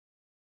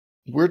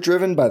We're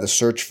driven by the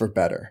search for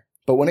better.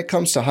 But when it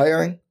comes to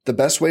hiring, the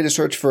best way to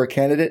search for a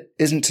candidate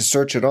isn't to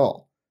search at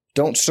all.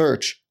 Don't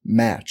search,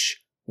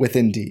 match with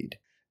Indeed.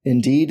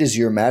 Indeed is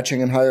your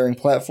matching and hiring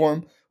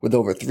platform with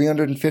over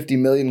 350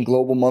 million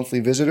global monthly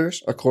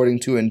visitors,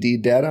 according to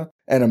Indeed data,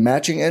 and a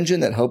matching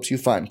engine that helps you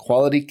find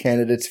quality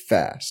candidates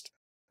fast.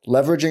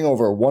 Leveraging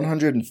over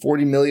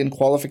 140 million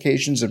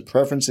qualifications and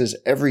preferences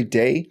every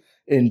day,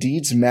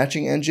 Indeed's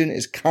matching engine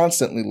is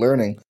constantly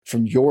learning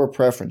from your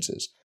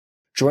preferences.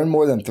 Join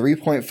more than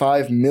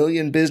 3.5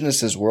 million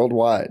businesses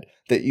worldwide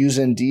that use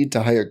Indeed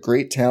to hire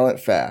great talent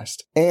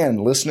fast.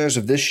 And listeners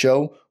of this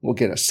show will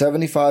get a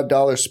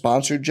 $75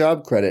 sponsored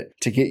job credit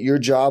to get your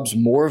jobs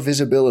more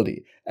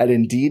visibility at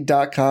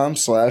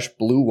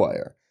Indeed.com/Blue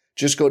Wire.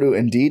 Just go to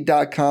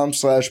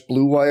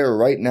Indeed.com/Blue Wire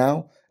right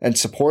now and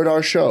support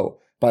our show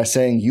by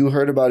saying you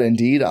heard about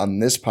Indeed on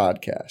this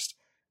podcast.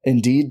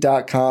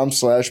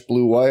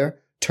 Indeed.com/Blue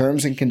Wire.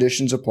 Terms and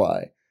conditions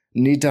apply.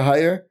 Need to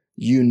hire?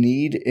 You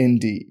need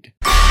Indeed.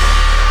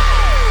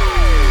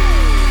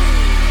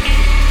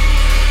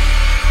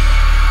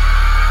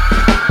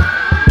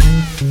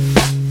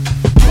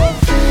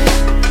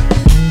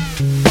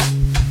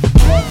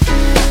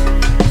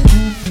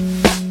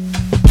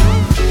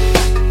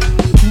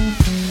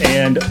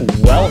 And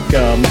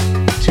welcome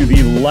to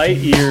the Light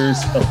Years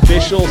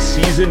official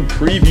season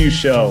preview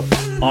show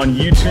on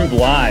YouTube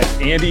Live.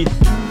 Andy,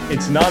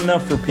 it's not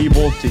enough for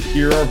people to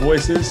hear our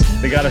voices.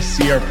 They got to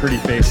see our pretty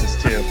faces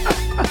too.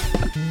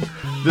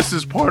 This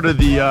is part of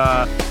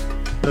the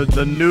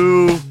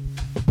new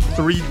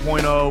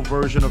 3.0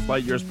 version of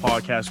Light Years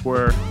podcast,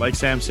 where, like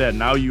Sam said,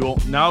 now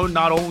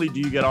not only do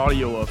you get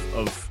audio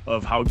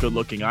of how good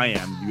looking I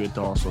am, you get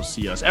to also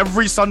see us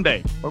every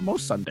Sunday, or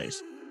most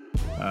Sundays,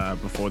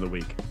 before the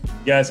week.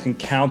 You guys can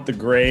count the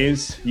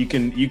grays. You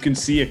can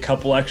see a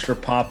couple extra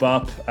pop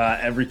up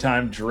every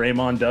time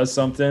Draymond does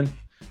something.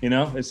 You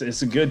know,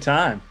 it's a good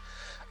time.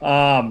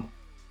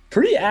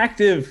 Pretty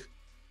active,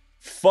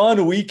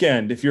 fun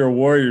weekend if you're a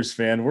Warriors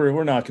fan.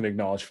 We're not going to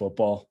acknowledge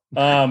football.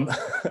 One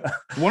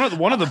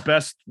of the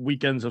best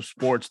weekends of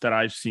sports that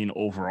I've seen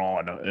overall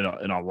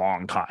in a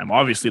long time.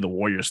 Obviously the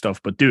Warriors stuff,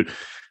 but dude,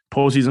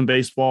 postseason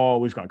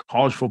baseball, we've got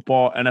college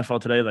football, NFL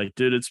today. Like,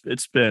 dude,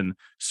 it's been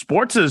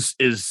sports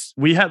is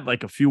we had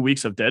like a few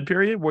weeks of dead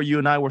period where you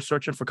and I were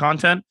searching for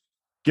content,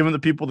 giving the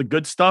people the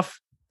good stuff.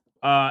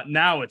 Now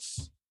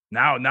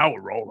we're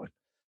rolling.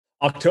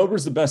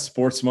 October's the best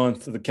sports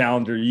month of the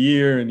calendar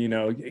year, and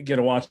you get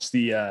to watch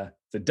the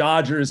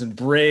Dodgers and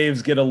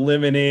Braves get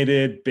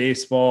eliminated.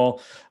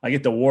 Baseball, I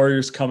get the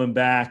Warriors coming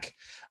back.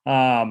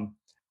 And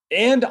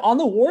on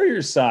the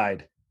Warriors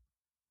side,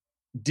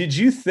 did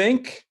you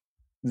think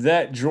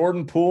that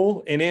Jordan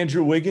Poole and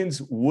Andrew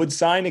Wiggins would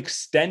sign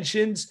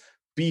extensions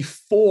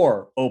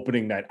before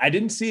opening night? I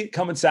didn't see it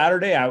coming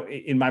Saturday.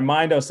 In my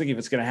mind, I was thinking if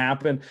it's going to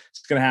happen,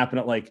 it's going to happen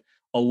at like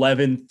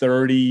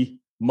 11:30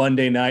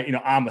 Monday night.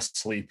 I'm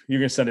asleep. You're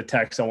going to send a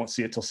text. I won't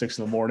see it till 6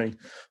 a.m.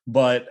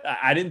 But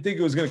I didn't think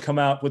it was going to come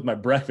out with my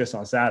breakfast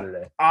on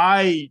Saturday.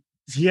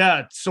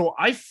 So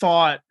I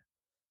thought,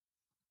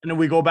 and then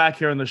we go back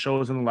here in the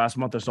shows in the last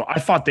month or so, I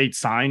thought they'd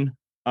sign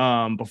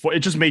before. It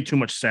just made too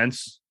much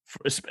sense,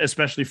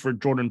 especially for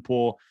Jordan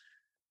Poole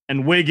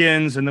and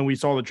Wiggins. And then we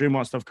saw the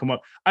Draymond stuff come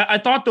up. I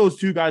thought those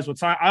two guys would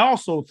sign. I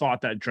also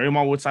thought that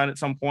Draymond would sign at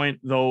some point,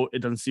 though it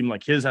doesn't seem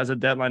like his has a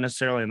deadline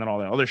necessarily. And then all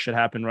that other shit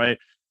happened, right?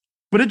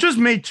 But it just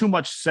made too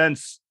much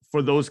sense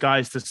for those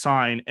guys to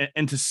sign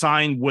and to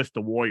sign with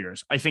the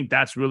Warriors. I think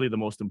that's really the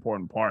most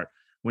important part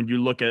when you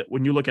look at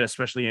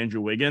especially Andrew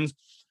Wiggins.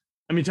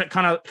 I mean,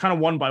 kind of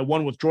one by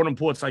one with Jordan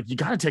Poole, it's like you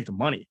got to take the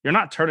money. You're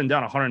not turning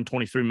down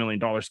 $123 million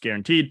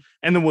guaranteed.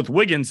 And then with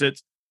Wiggins,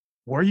 it's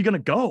where are you going to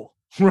go,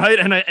 right?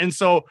 And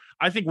so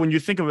I think when you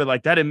think of it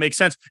like that, it makes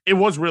sense. It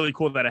was really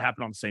cool that it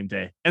happened on the same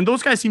day, and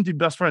those guys seem to be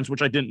best friends,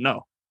 which I didn't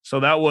know.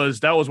 So that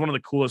was one of the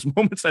coolest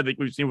moments I think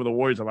we've seen with the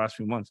Warriors the last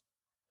few months.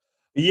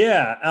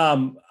 Yeah,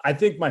 I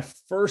think my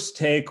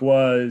first one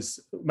was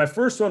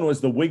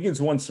the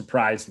Wiggins one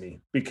surprised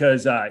me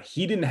because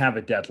he didn't have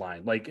a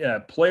deadline. Like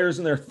players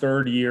in their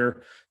third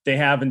year, they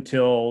have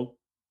until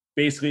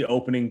basically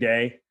opening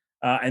day,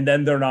 and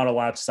then they're not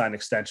allowed to sign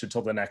extension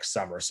until the next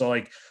summer. So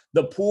like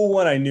the Poole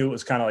one, I knew it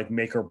was kind of like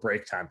make or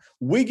break time.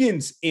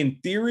 Wiggins, in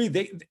theory,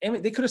 they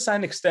could have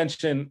signed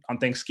extension on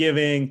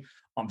Thanksgiving,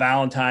 on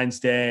Valentine's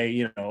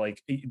Day,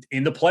 like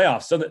in the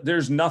playoffs. So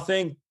there's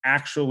nothing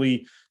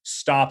actually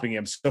stopping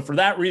him. So for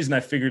that reason, I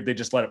figured they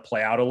just let it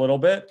play out a little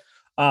bit.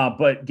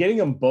 But getting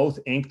them both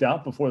inked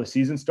up before the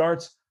season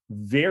starts,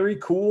 very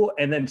cool.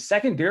 And then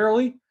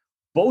secondarily,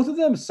 both of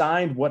them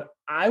signed what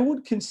I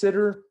would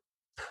consider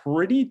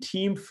pretty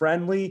team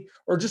friendly,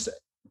 or just.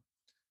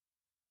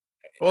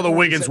 Well, the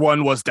Wiggins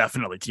one was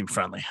definitely team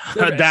friendly.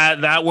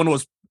 That one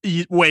was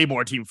way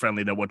more team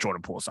friendly than what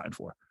Jordan Poole signed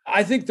for.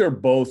 I think they're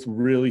both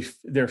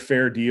they're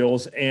fair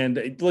deals.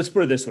 And let's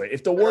put it this way: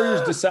 if the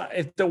Warriors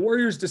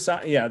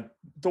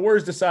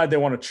decide they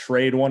want to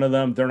trade one of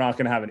them, they're not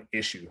going to have an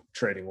issue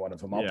trading one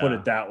of them. I'll put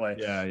it that way.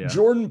 Yeah.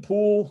 Jordan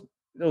Poole,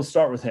 let's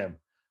start with him.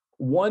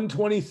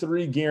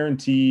 123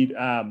 guaranteed.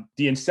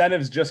 The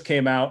incentives just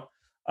came out.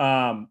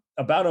 About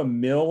 $1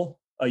 million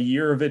a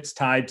year of it's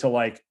tied to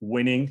like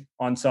winning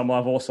on some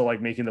level. So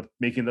like making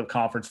the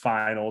conference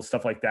finals,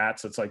 stuff like that.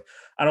 So it's like,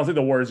 I don't think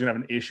the Warriors are gonna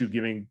have an issue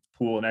giving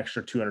Poole an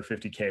extra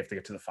 $250K if they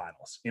get to the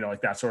finals,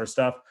 like that sort of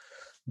stuff.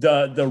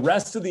 The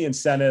rest of the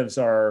incentives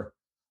are,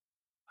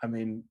 I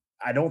mean,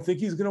 I don't think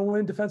he's gonna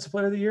win Defensive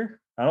Player of the Year.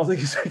 I don't think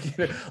he's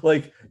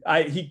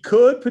he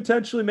could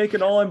potentially make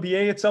an all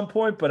NBA at some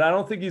point, but I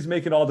don't think he's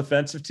making all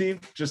defensive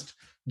team. Just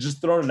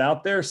throwing it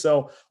out there.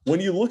 So when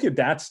you look at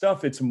that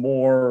stuff, it's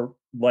more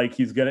like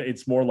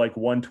it's more like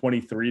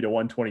 123 to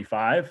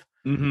 125.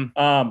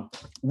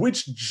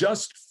 Which,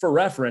 just for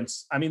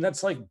reference, I mean,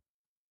 that's like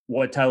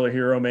what Tyler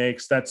Hero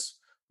makes. That's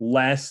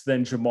less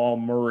than Jamal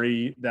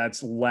Murray.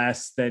 That's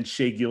less than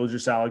Shai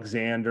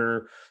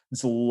Gilgeous-Alexander.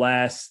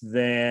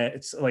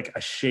 It's like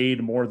a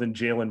shade more than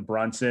Jalen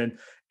Brunson.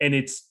 And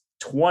it's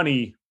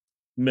 20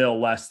 mil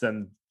less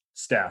than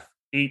Steph,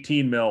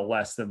 18 mil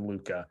less than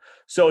Luka.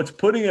 So it's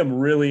putting him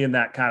really in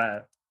that kind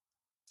of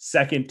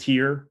second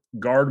tier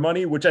guard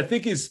money, which I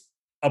think is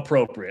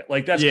appropriate.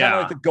 Like that's kind of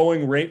like the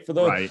going rate for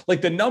those. Right.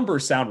 Like the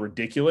numbers sound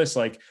ridiculous.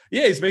 Like,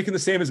 yeah, he's making the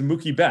same as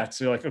Mookie Betts.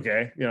 So you're like,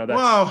 okay,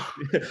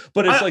 that's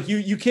but it's like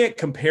you can't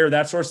compare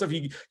that sort of stuff.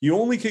 You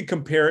only can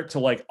compare it to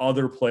like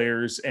other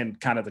players and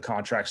kind of the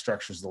contract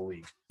structures of the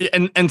league.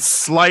 And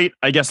slight,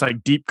 I guess,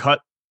 like deep cut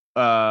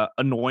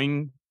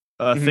annoying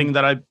thing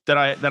that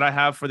I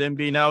have for the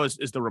NBA now is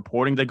the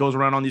reporting that goes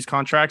around on these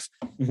contracts.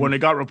 When it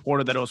got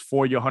reported that it was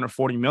 4 year,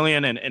 $140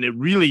 million, and it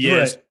really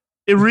is. Right.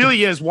 It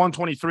really is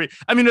 123.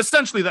 I mean,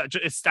 essentially that's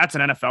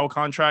an NFL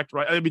contract,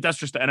 right? I mean, that's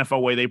just the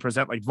NFL way they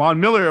present, like Von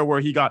Miller, where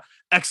he got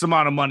X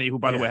amount of money, who,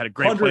 by the way, had a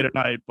great play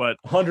tonight, but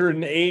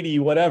 180,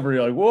 whatever.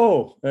 You're like,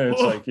 whoa. And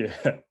it's like,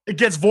 it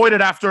gets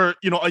voided after,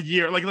 a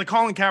year. Like the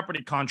Colin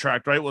Kaepernick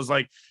contract, right? Was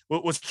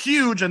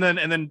huge. And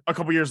then a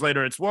couple years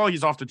later,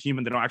 he's off the team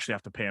and they don't actually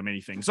have to pay him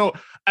anything. So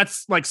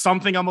that's like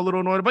something I'm a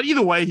little annoyed about.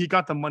 Either way, he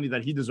got the money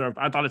that he deserved.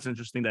 I thought it's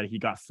interesting that he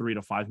got 3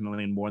 to 5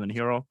 million more than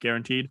Hero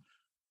guaranteed.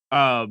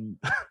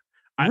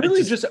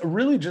 Really just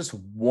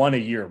 1 a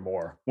year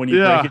more when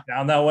you break it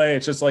down that way.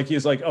 It's just like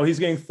he's like, oh, he's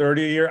getting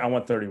 30 a year. I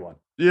want 31.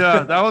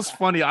 Yeah, that was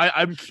funny.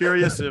 I'm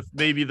curious if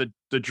maybe the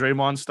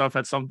Draymond stuff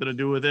had something to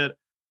do with it.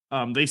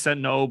 They said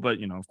no,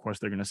 but of course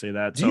they're gonna say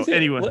that. So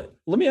anyway,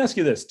 let me ask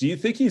you this: do you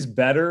think he's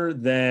better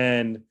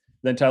than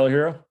Tyler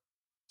Hero?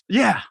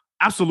 Yeah,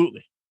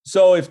 absolutely.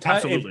 So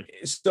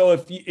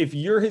if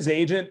you're his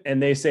agent and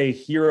they say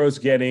Hero's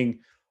getting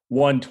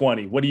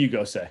 120, what do you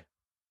go say?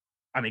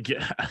 I mean,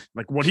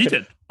 like what he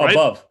did, right?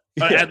 Above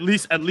at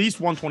least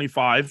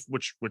 125,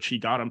 which he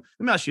got him.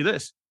 Let me ask you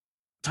this: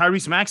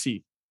 Tyrese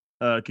Maxey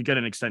could get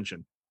an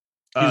extension.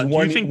 He's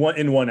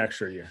one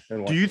extra year.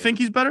 Do you think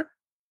he's better?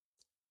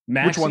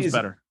 Which one's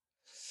better?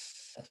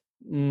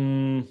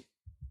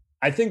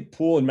 I think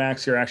Poole and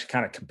Maxey are actually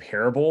kind of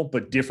comparable,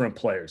 but different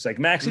players. Like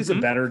Maxey's a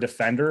better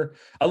defender.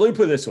 Let me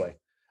put it this way: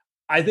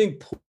 I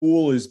think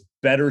Poole is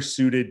better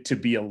suited to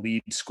be a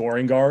lead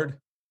scoring guard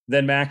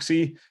than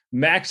Maxey.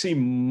 Maxey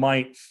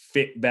might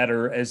fit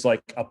better as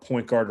like a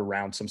point guard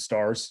around some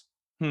stars.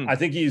 I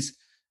think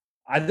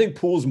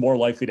Poole's more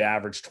likely to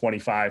average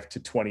 25 to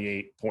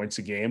 28 points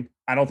a game.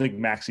 I don't think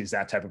Maxey's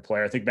that type of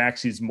player. I think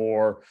Maxey's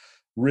more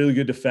really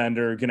good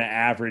defender, going to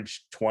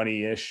average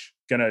 20-ish,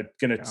 going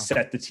to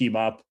set the team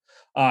up.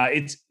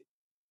 I'm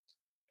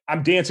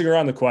dancing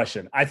around the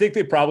question. I think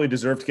they probably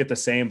deserve to get the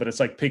same, but it's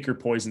like pick your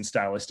poison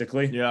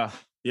stylistically. Yeah.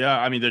 Yeah.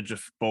 I mean, they're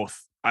just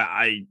both.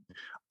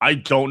 I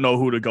don't know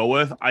who to go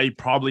with. I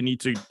probably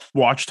need to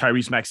watch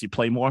Tyrese Maxey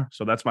play more.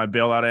 So that's my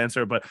bailout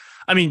answer. But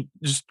I mean,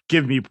 just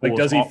give me Poole. Like,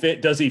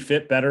 does he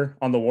fit better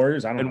on the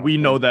Warriors? I don't know. And we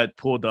know that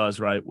Poole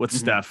does, right? With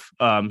Steph.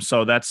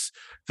 So that's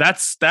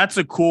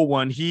a cool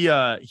one. He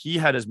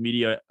had his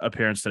media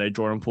appearance today.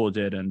 Jordan Poole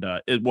did, and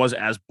it was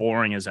as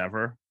boring as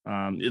ever.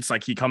 It's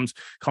like he comes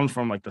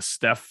from like the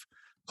Steph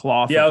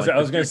cloth. Yeah, I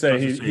was gonna say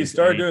he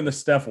started doing the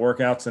Steph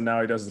workouts and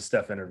now he does the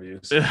Steph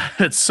interviews.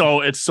 It's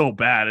so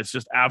bad. It's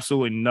just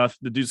absolutely nothing.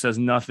 The dude says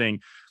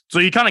nothing. So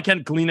you kind of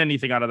can't glean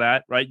anything out of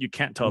that, right? You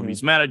can't tell if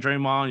he's mad at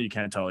Draymond. You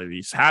can't tell if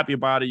he's happy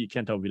about it. You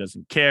can't tell if he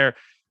doesn't care.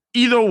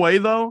 Either way,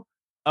 though,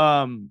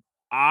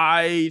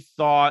 I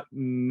thought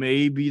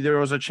maybe there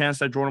was a chance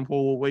that Jordan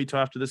Poole will wait till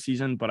after the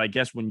season, but I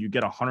guess when you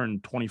get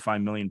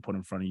 125 million put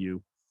in front of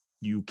you,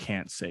 you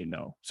can't say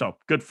no. So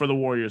good for the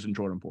Warriors and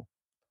Jordan Poole.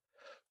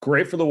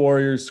 Great for the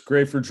Warriors.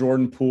 Great for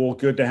Jordan Poole.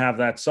 Good to have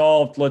that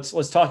solved. Let's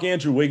talk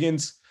Andrew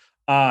Wiggins.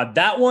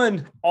 That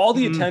one, all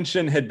the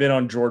attention had been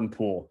on Jordan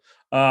Poole,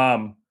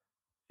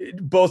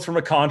 both from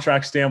a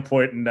contract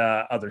standpoint and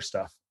other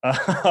stuff.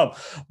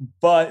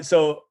 But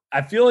so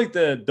I feel like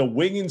the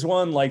Wiggins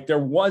one, like there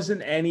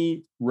wasn't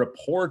any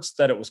reports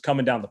that it was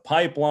coming down the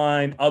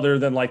pipeline other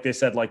than like they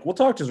said, like, we'll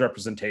talk to his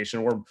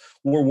representation.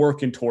 We're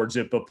working towards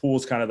it, but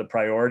Poole's kind of the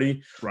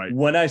priority. Right.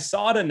 When I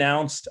saw it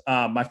announced,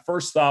 my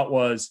first thought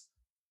was,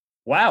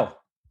 wow,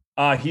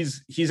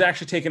 he's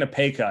actually taking a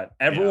pay cut.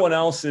 Everyone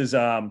else is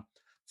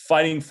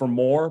fighting for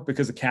more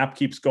because the cap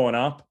keeps going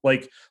up.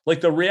 Like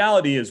the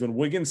reality is when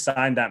Wiggins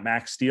signed that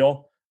max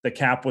deal, the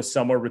cap was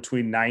somewhere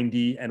between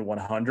 90 and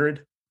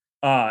 100.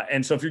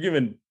 And so if you're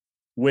giving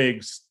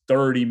Wiggs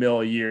 30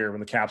 mil a year when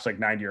the cap's like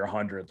 90 or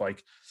 100,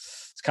 like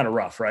it's kind of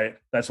rough, right?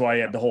 That's why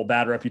he had the whole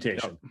bad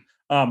reputation.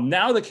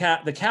 Now the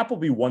cap will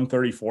be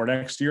 134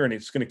 next year, and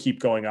it's going to keep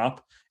going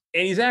up.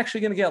 And he's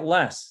actually going to get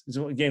less. He's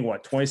getting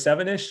what,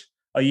 27-ish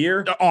a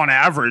year on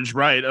average,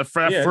 right?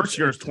 First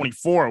year is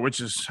 24, which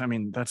is, I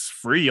mean, that's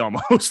free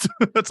almost.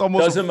 That's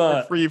almost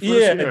free first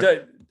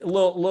year. A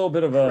little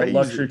bit of a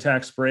luxury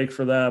tax break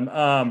for them.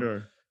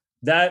 Sure.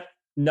 That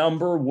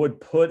number would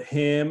put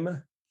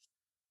him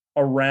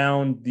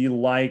around the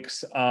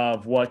likes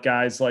of what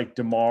guys like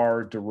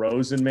DeMar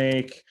DeRozan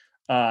make.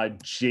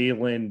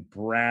 Jaylen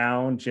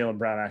Brown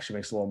actually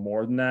makes a little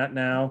more than that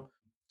now.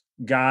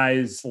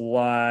 Guys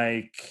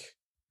like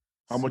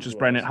how much does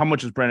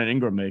Brandon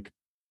Ingram make?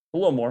 A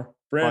little more.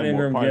 Brandon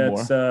Ingram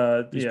gets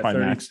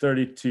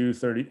 32,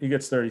 30. He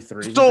gets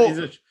 33. So, he's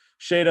a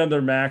shade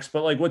under max.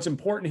 But like what's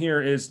important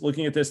here is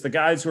looking at this, the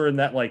guys who are in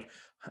that like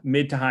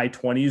mid to high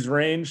 20s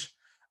range.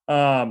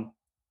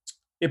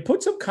 It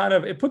puts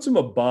him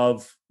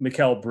above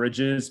Mikal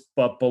Bridges,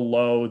 but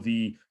below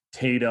the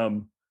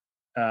Tatum,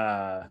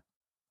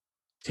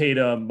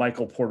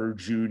 Michael Porter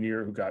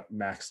Jr., who got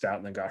maxed out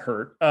and then got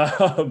hurt. By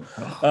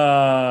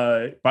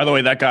the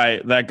way, that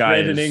guy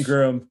Brandon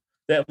Ingram,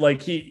 that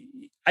like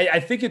I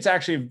think it's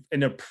actually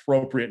an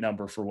appropriate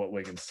number for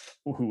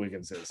who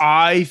Wiggins is.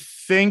 I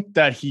think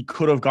that he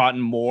could have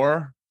gotten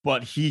more,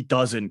 but he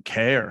doesn't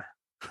care.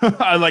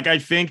 I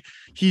think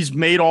he's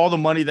made all the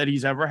money that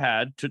he's ever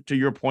had, to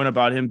your point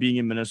about him being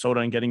in Minnesota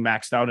and getting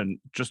maxed out and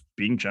just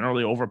being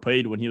generally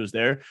overpaid when he was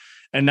there.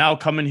 And now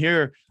coming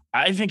here,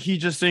 I think he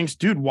just thinks,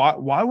 dude,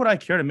 why would I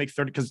care to make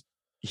 30? Because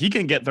he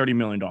can get $30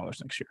 million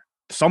next year.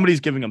 Somebody's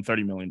giving him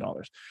 $30 million.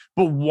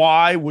 But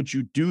why would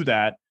you do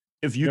that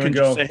if you can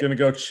just say, gonna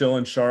go chill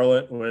in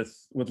Charlotte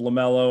with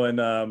LaMelo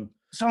and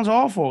sounds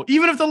awful.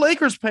 Even if the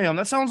Lakers pay him,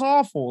 that sounds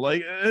awful.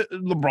 Like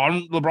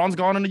LeBron's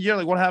gone in a year.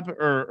 Like what happened,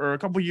 or a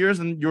couple of years,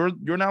 and you're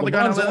now the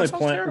guy.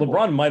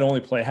 LeBron might only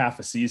play half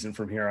a season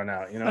from here on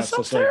out. You know, that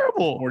sounds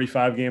terrible.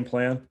 45 game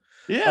plan.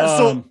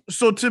 Yeah.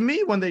 So to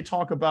me, when they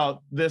talk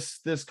about this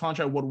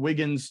contract, what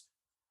Wiggins,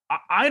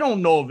 I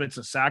don't know if it's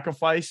a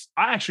sacrifice.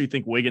 I actually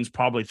think Wiggins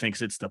probably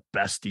thinks it's the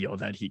best deal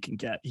that he can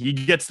get. He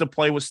gets to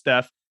play with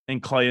Steph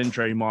and Clay and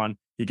Draymond.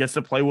 He gets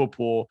to play with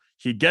Poole.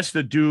 He gets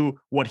to do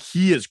what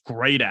he is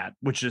great at,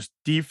 which is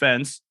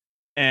defense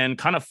and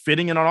kind of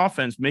fitting in on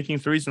offense, making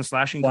threes and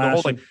slashing the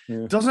hole. Like,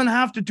 doesn't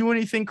have to do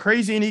anything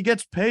crazy, and he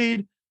gets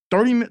paid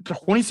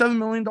 $27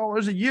 million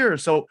a year.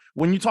 So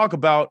when you talk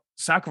about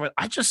sacrifice,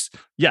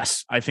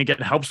 I think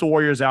it helps the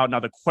Warriors out. Now,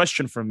 the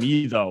question for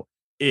me, though,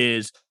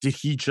 is did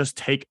he just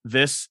take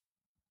this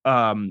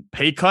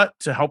pay cut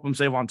to help him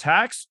save on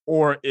tax,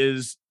 or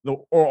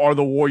are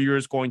the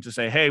Warriors going to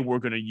say, hey, we're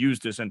going to use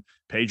this and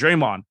pay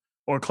Draymond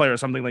or Clay or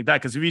something like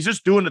that? Because if he's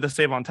just doing it to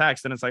save on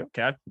tax, then it's like,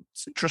 okay,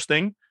 it's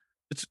interesting.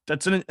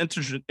 That's an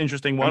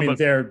interesting one. I mean,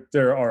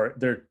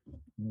 they're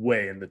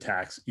way in the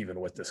tax even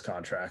with this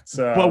contract.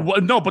 So,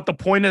 but the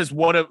point is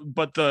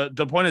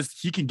the point is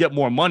he can get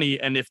more money,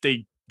 and if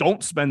they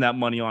don't spend that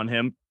money on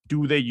him,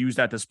 do they use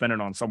that to spend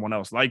it on someone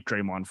else like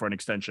Draymond for an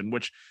extension?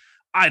 Which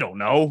I don't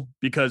know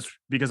because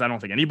I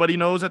don't think anybody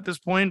knows at this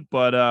point.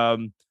 But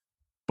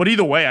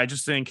either way, I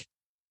just think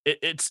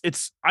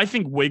I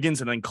think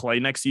Wiggins and then Clay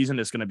next season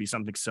is going to be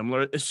something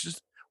similar. It's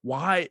just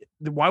why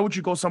would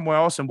you go somewhere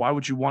else, and why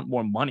would you want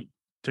more money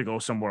to go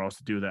somewhere else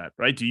to do that?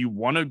 Right? Do you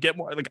want to get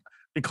more? Like,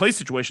 the Clay's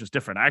situation is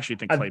different. I actually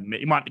think Clay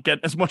might get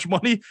as much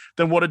money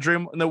than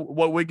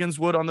what Wiggins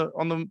would on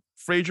the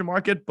free agent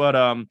market.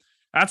 But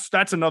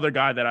that's another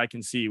guy that I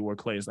can see where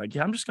Clay is like,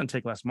 yeah, I'm just going to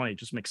take less money. It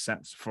just makes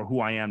sense for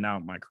who I am now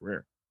in my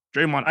career.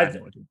 Draymond, I have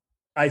no idea.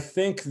 I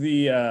think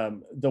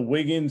the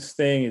Wiggins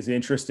thing is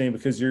interesting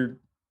because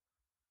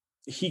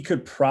he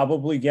could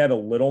probably get a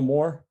little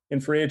more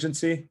in free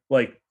agency,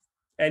 like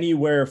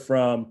anywhere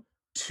from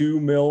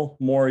 $2 million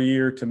more a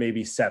year to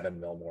maybe $7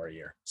 million more a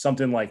year,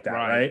 something like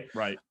that,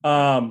 right?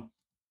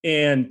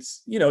 And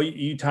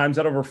you times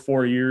that over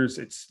 4 years,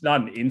 it's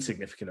not an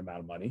insignificant amount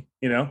of money.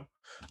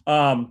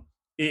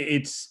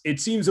 It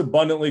seems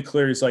abundantly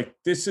clear. He's like,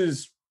 this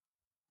is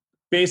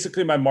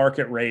basically my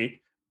market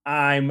rate.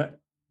 I'm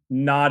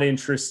not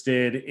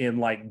interested in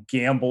like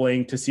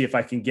gambling to see if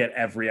I can get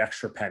every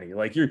extra penny.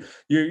 Like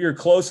you're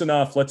close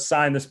enough. Let's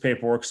sign this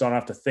paperwork so I don't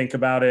have to think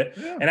about it.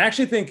 Yeah. And I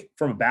actually think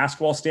from a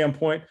basketball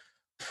standpoint,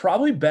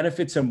 probably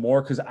benefits him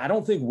more because I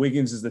don't think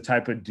Wiggins is the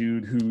type of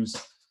dude who's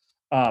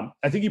I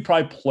think he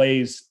probably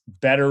plays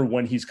better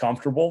when he's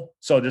comfortable.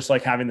 So just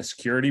like having the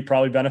security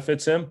probably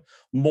benefits him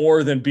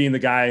more than being the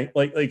guy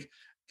like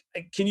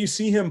can you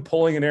see him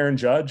pulling an Aaron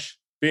Judge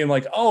being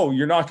like, oh,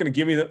 you're not going to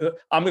give me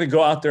I'm going to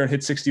go out there and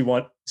hit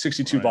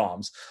 62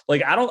 bombs.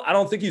 Like, I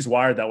don't think he's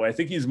wired that way. I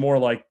think he's more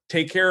like,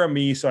 take care of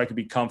me so I can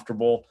be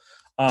comfortable.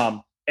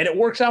 And it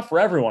works out for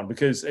everyone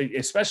because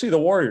especially the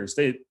Warriors,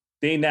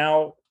 they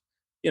now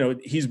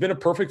he's been a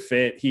perfect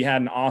fit. He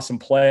had an awesome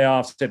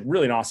playoffs, had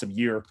really an awesome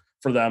year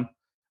for them.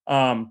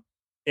 And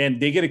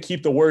they get to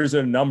keep the Warriors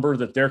at a number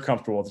that they're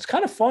comfortable with. It's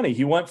kind of funny.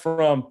 He went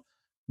from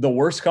the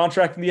worst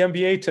contract in the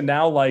NBA to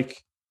now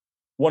like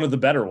one of the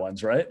better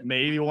ones, right?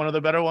 Maybe one of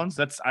the better ones.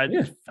 That's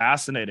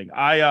fascinating.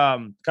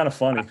 Kind of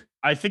funny.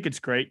 I think it's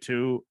great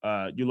too.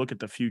 You look at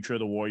the future of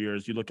the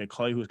Warriors. You look at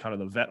Clay, who's kind of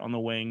the vet on the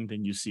wing.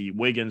 Then you see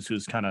Wiggins,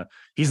 who's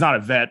he's not a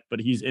vet, but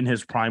he's in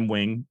his prime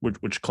wing,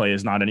 which Clay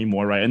is not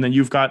anymore, right? And then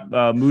you've got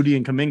Moody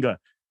and Kuminga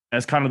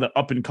as kind of the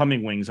up and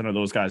coming wings under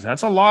those guys.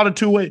 That's a lot of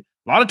two-way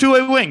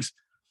wings,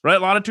 right? A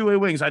lot of two-way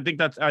wings. I think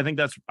that's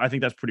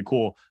pretty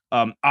cool.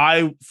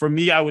 I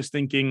was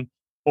thinking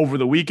over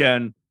the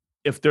weekend,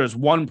 if there's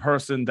one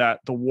person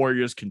that the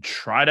Warriors can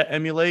try to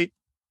emulate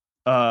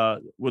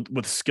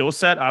with skill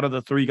set out of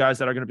the three guys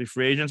that are going to be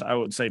free agents, I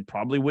would say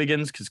probably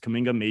Wiggins, because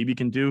Kuminga maybe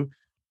can do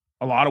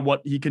a lot of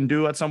what he can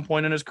do at some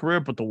point in his career,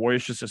 but the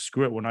Warriors just said,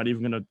 screw it. We're not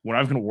even going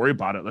to worry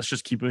about it. Let's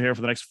just keep him here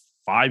for the next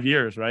 5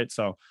 years. Right.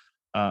 So,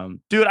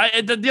 dude,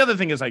 the other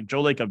thing is like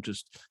Joe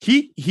Lacob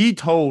he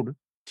told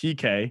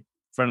TK,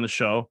 friend of the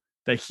show,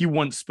 that he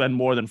wouldn't spend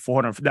more than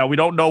 $400. Now we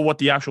don't know what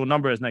the actual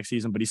number is next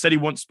season, but he said he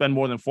wouldn't spend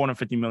more than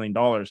 $450 million.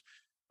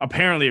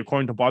 Apparently,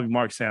 according to Bobby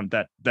Marks, Sam,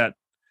 that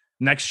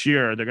next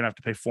year they're gonna have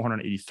to pay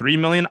 $483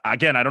 million.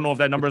 Again, I don't know if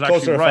that number is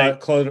actually right.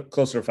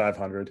 Closer to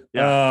 500.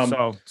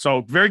 Yeah.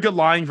 So very good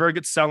lying, very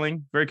good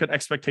selling, very good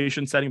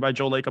expectation setting by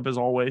Joe Lacob as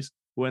always,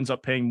 who ends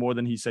up paying more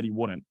than he said he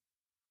wouldn't.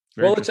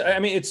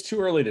 It's too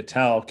early to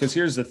tell, because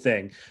here's the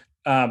thing.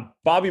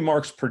 Bobby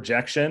Marks'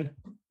 projection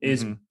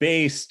is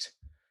based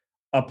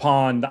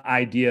upon the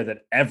idea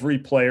that every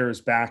player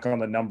is back on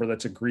the number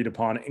that's agreed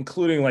upon,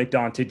 including like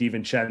Dante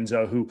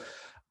DiVincenzo, who,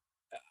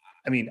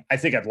 I mean, I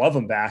think I'd love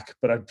him back,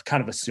 but I'm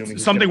kind of assuming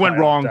something went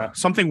wrong.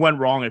 Something went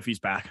wrong if he's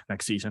back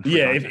next season.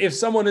 Yeah. If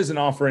someone isn't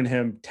offering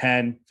him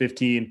 10,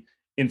 15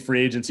 in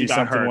free agency,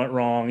 something went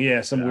wrong.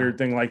 Yeah. Some weird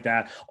thing like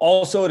that.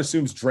 Also, it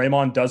assumes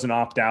Draymond doesn't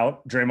opt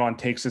out. Draymond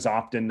takes his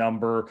opt-in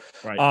number.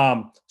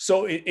 Right.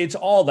 So it's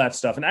all that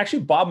stuff. And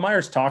actually Bob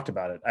Myers talked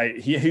about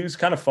it. He was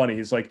kind of funny.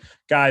 He's like,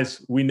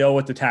 guys, we know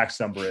what the tax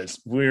number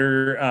is.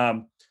 We're,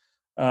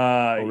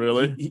 oh,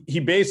 really? He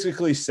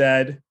basically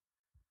said,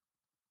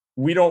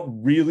 we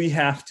don't really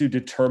have to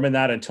determine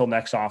that until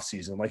next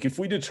offseason. Like if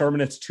we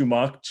determine it's too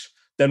much,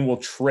 then we'll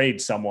trade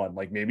someone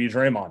like maybe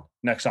Draymond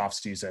next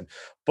offseason.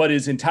 But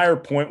his entire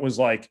point was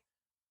like,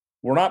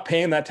 we're not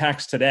paying that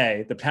tax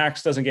today. The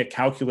tax doesn't get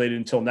calculated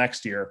until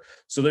next year.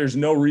 So there's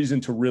no reason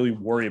to really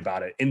worry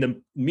about it. In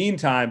the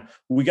meantime,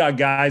 we got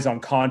guys on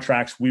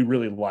contracts we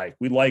really like.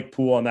 We like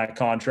Poole on that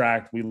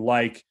contract. We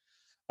like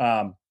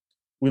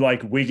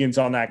Wiggins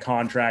on that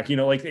contract.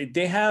 Like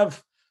they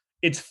have,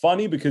 it's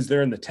funny because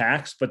they're in the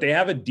tax, but they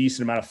have a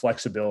decent amount of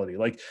flexibility.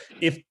 Like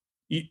if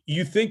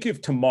you think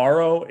if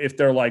tomorrow, if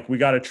they're like, we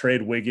got to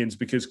trade Wiggins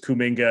because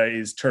Kuminga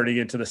is turning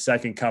into the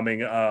second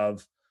coming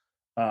of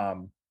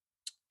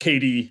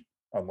KD,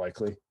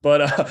 unlikely,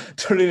 but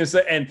turning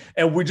into, and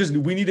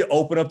we need to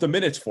open up the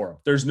minutes for him.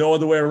 There's no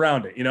other way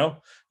around it.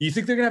 You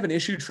think they're gonna have an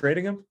issue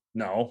trading him?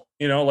 No,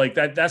 like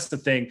that's the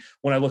thing.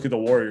 When I look at the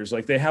Warriors,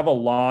 like they have a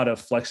lot of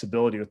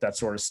flexibility with that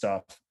sort of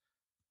stuff.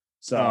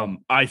 So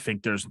I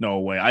think there's no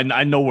way.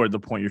 I know where the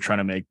point you're trying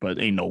to make,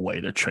 but ain't no way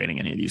they're trading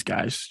any of these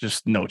guys.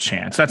 Just no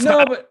chance.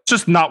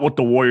 Just not what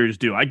the Warriors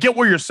do. I get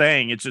what you're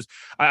saying. It's just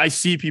I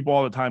see people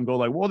all the time go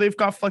like, well, they've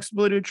got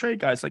flexibility to trade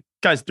guys. Like,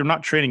 guys, they're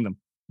not trading them.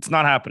 It's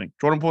not happening.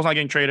 Jordan Poole's not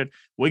getting traded.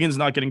 Wiggins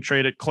not getting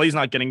traded. Clay's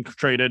not getting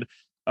traded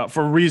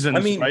for reasons.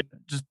 I mean, right?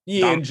 Just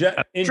in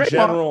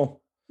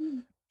general,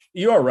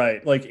 you are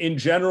right. Like in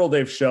general,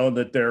 they've shown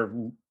that they're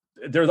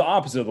the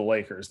opposite of the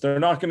Lakers.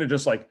 They're not going to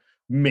just like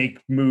make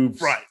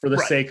moves for the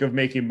sake of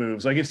making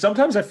moves. Like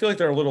sometimes I feel like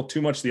they're a little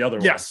too much the other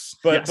way.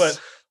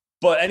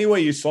 But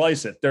anyway you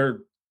slice it, they're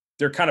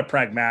kind of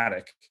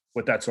pragmatic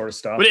with that sort of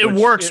stuff. But it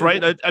works,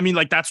 right? I mean,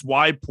 like that's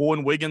why Poole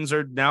and Wiggins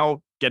are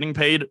now getting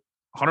paid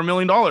 $100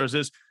 million.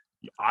 Is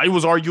I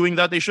was arguing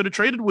that they should have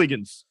traded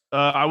Wiggins.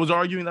 I was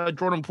arguing that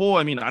Jordan Poole,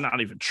 I mean, I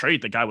not even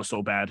trade. The guy was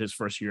so bad his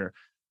first year.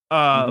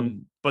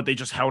 But they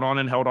just held on.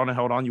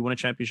 You win a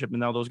championship,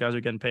 and now those guys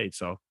are getting paid.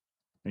 So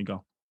there you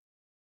go.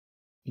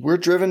 We're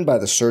driven by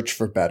the search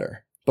for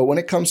better. But when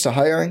it comes to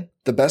hiring,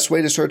 the best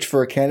way to search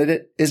for a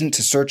candidate isn't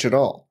to search at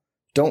all.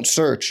 Don't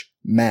search,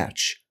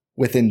 match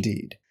with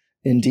Indeed.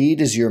 Indeed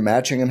is your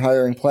matching and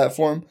hiring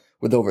platform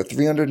with over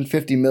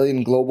 350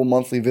 million global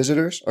monthly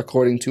visitors,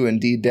 according to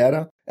Indeed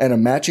data, and a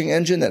matching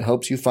engine that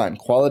helps you find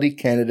quality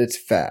candidates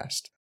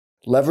fast.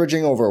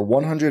 Leveraging over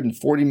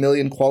 140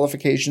 million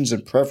qualifications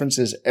and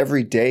preferences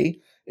every day,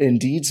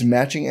 Indeed's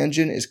matching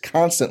engine is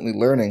constantly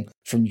learning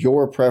from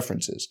your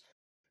preferences.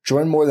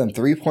 Join more than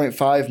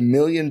 3.5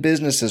 million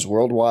businesses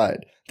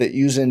worldwide that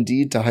use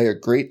Indeed to hire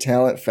great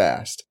talent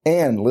fast.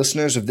 And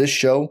listeners of this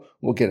show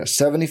will get a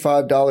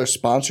 $75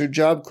 sponsored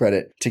job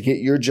credit to get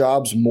your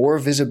jobs more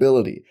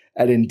visibility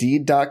at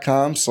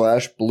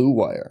Indeed.com/Blue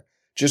Wire.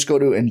 Just go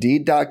to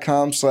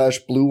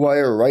Indeed.com/Blue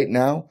Wire right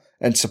now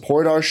and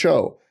support our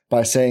show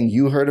by saying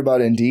you heard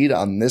about Indeed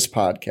on this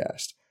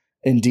podcast.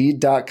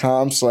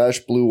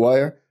 Indeed.com/Blue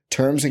Wire.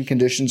 Terms and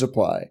conditions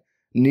apply.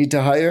 Need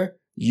to hire?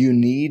 You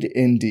need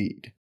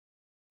Indeed.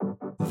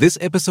 This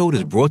episode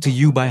is brought to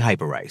you by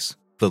Hyperice,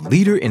 the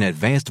leader in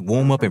advanced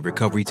warm-up and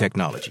recovery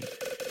technology.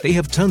 They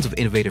have tons of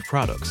innovative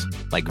products,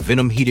 like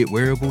Venom-heated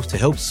wearables to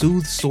help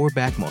soothe sore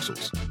back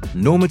muscles,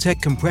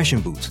 Normatec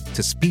compression boots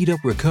to speed up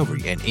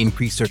recovery and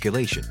increase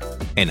circulation,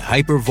 and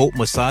Hypervolt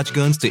massage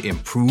guns to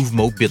improve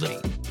mobility.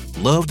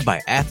 Loved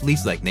by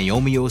athletes like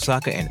Naomi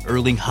Osaka and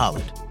Erling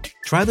Haaland.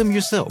 Try them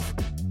yourself.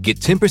 Get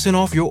 10%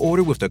 off your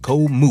order with the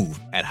code MOVE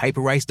at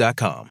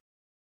Hyperice.com.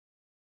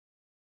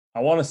 I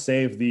want to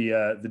save the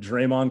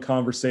Draymond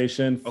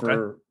conversation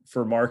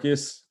for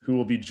Marcus, who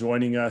will be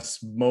joining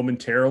us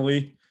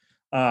momentarily.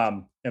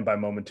 And by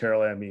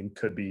momentarily, I mean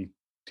could be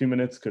 2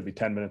 minutes, could be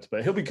 10 minutes,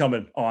 but he'll be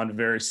coming on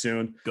very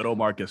soon. Good old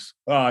Marcus.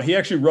 He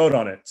actually wrote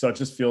on it, so it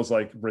just feels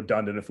like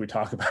redundant if we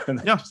talk about it and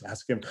then just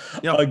ask him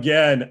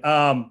again.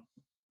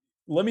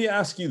 Let me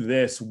ask you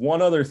this.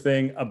 One other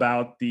thing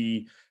about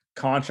the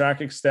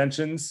contract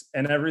extensions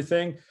and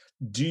everything.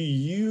 Do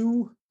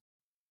you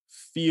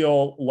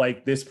feel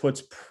like this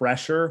puts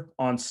pressure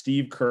on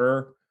Steve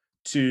Kerr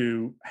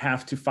to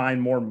have to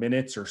find more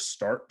minutes or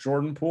start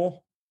Jordan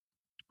Poole?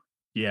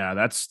 Yeah,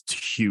 that's a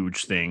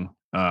huge thing.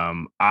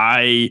 I'm,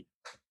 I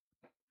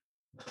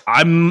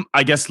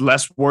guess,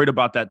 less worried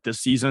about that this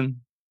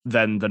season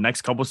than the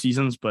next couple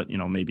seasons, but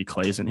maybe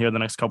Clay isn't here the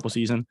next couple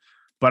seasons.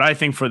 But I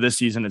think for this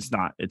season, it's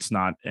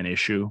not an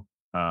issue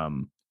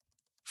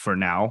for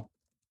now.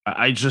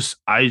 I just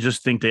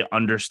think they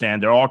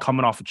understand. They're all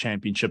coming off a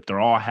championship. They're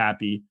all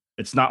happy.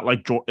 It's not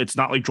like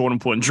Jordan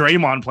Poole and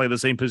Draymond play the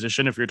same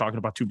position. If you're talking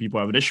about two people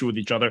who have an issue with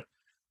each other,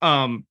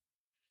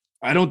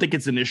 I don't think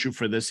it's an issue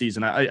for this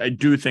season. I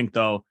do think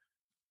though,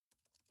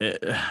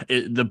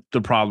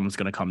 the problem is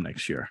going to come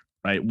next year,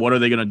 right? What are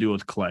they going to do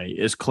with Clay?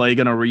 Is Clay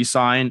going to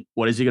re-sign?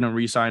 What is he going to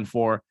re-sign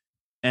for?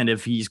 And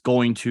if he's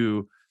going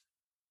to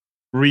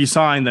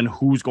re-sign, then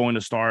who's going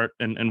to start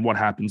and what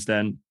happens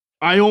then?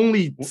 I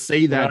only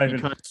say that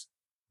because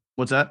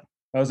what's that?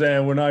 I was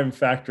saying we're not even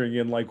factoring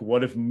in like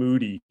what if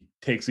Moody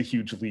takes a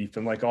huge leap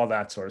and like all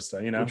that sort of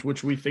stuff,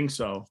 which we think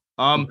so.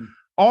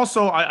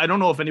 Also, I don't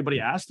know if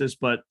anybody asked this,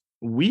 but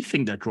we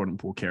think that Jordan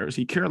Poole cares.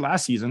 He cared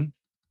last season,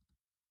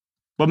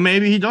 but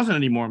maybe he doesn't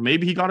anymore.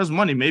 Maybe he got his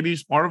money. Maybe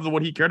he's part of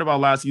what he cared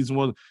about last season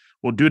was,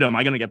 well, dude, am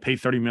I going to get paid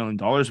 $30 million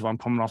if I'm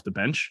coming off the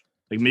bench?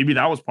 Like maybe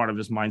that was part of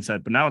his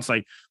mindset, but now it's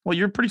like, well,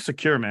 you're pretty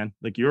secure, man.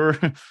 Like you're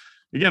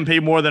getting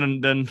paid more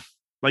than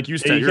like you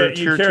said.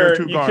 You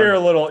care a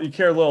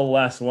little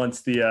less once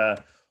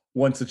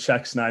the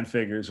check's nine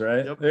figures,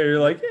 right? Yep. You're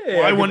like, hey,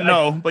 well, I wouldn't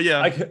know, but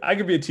yeah, I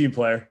could be a team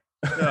player.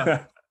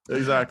 Yeah,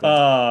 exactly.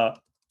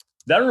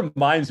 That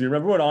reminds me.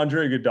 Remember when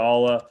Andre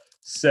Iguodala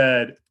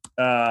said,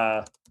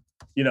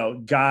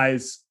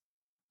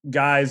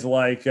 guys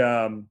like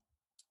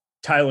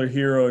Tyler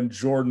Hero and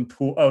Jordan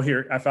Poole. Oh,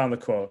 here I found the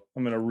quote.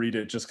 I'm going to read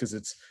it just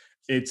because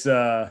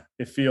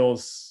it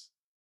feels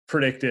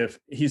predictive.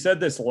 He said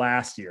this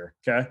last year.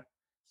 Okay,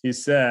 he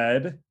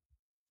said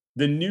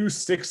the new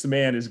sixth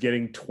man is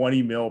getting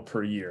 $20 million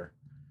per year.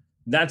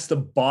 That's the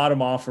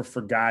bottom offer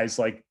for guys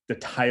like the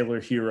Tyler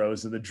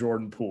Heroes and the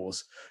Jordan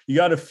Pooles. You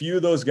got a few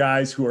of those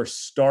guys who are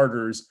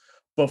starters,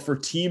 but for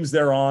teams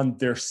they're on,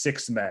 they're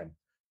six men.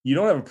 You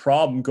don't have a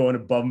problem going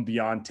above and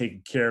beyond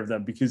taking care of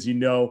them because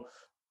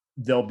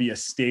they'll be a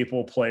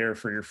staple player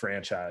for your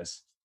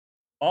franchise.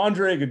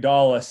 Andre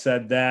Iguodala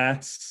said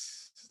that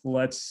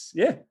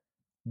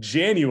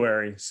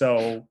January,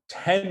 so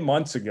 10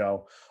 months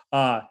ago.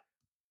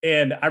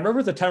 And I remember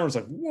at the time I was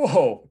like,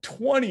 whoa,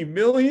 20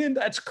 million?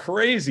 That's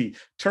crazy.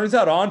 Turns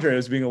out Andre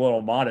was being a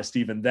little modest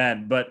even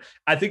then, but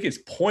I think his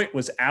point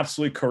was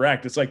absolutely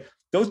correct. It's like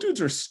those dudes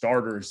are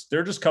starters.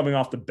 They're just coming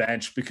off the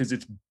bench because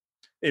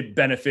it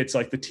benefits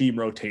like the team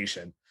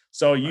rotation.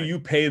 So you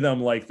pay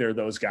them like they're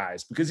those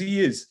guys because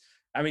he is.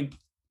 I mean,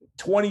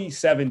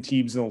 27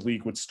 teams in the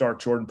league would start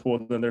Jordan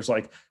Poole. Then there's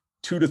like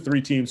 2 to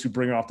 3 teams who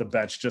bring him off the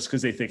bench just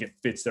because they think it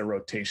fits their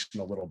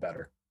rotation a little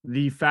better.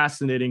 The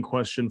fascinating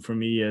question for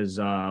me is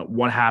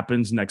what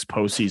happens next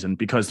postseason,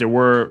 because there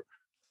were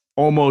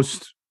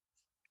almost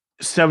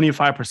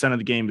 75% of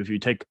the game. If you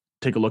take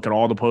a look at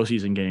all the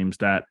postseason games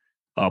that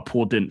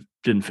Poole didn't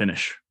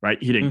finish,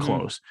 right? He didn't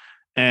close.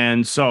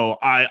 And so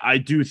I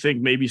do think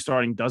maybe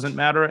starting doesn't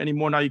matter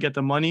anymore. Now you get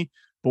the money,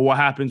 but what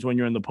happens when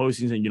you're in the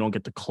postseason and you don't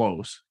get to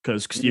close?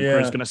 Because Steve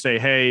Kerr is going to say,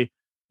 hey,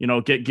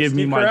 give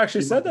me my. Steve Kerr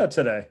actually said that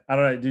today. I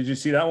don't know. Did you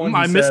see that one?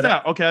 I missed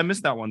that. Okay, I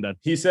missed that one then.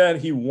 He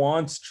said he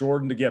wants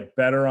Jordan to get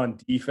better on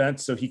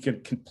defense so he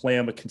can play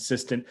him a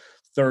consistent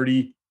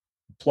 30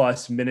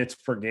 plus minutes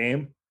per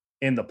game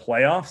in the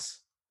playoffs.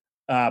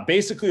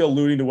 Basically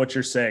alluding to what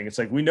you're saying. It's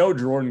like, we know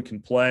Jordan can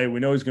play. We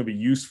know he's going to be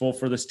useful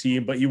for this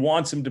team, but he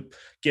wants him to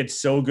get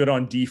so good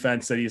on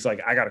defense that he's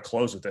like, I got to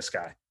close with this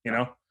guy,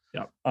 Yeah.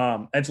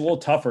 And it's a little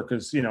tougher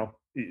because,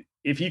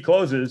 if he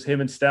closes,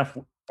 him and Steph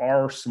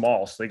are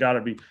small. So he's got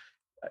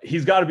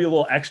to be a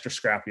little extra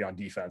scrappy on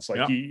defense.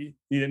 Like he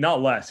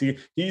not less. He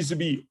needs to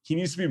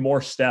be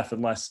more Steph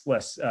and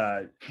less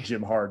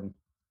Jim Harden.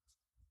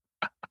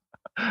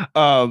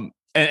 And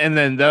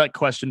then that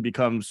question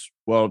becomes,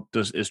 well,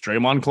 is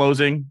Draymond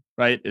closing,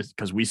 right? Is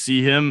because we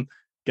see him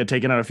get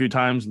taken out a few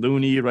times.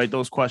 Looney, right?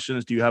 Those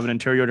questions. Do you have an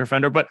interior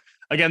defender? But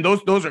again,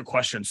 those are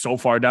questions so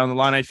far down the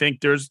line. I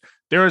think there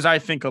is, I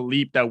think, a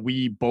leap that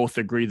we both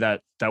agree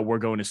that we're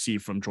going to see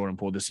from Jordan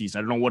Poole this season.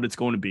 I don't know what it's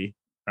going to be.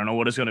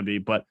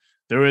 But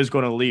there is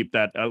going to leap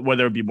that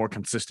whether it be more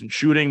consistent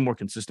shooting, more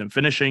consistent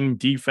finishing,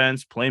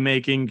 defense,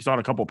 playmaking. You saw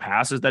a couple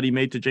passes that he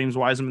made to James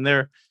Wiseman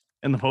there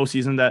in the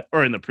postseason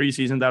in the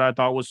preseason that I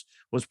thought was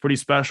pretty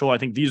special. I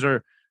think these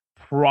are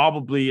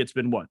probably, it's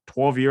been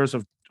 12 years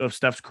of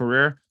Steph's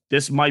career.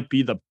 This might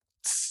be the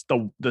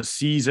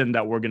season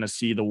that we're going to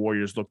see the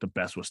Warriors look the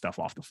best with Steph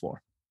off the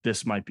floor.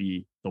 This might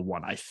be the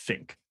one, I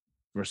think,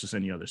 versus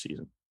any other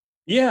season.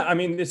 Yeah, I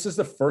mean, this is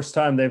the first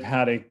time they've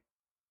had a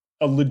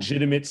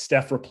legitimate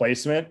Steph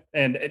replacement,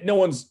 and no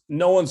one's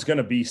going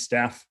to be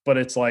Steph, but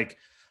it's like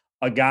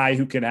a guy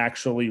who can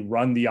actually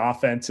run the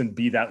offense and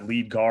be that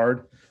lead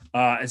guard,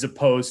 as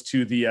opposed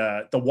to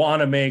the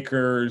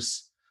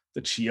Wanamakers,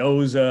 the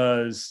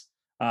Chiozas.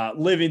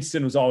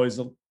 Livingston was always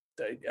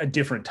a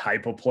different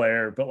type of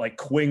player, but like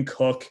Quinn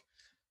Cook,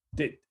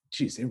 they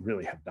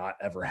really have not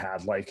ever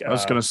had like. I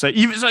was gonna say,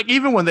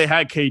 even when they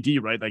had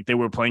KD, right? Like they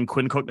were playing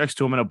Quinn Cook next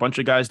to him and a bunch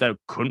of guys that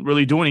couldn't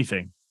really do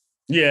anything.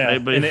 Yeah,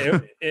 right? But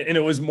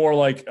it was more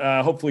like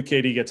hopefully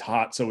KD gets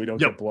hot so we don't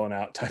get blown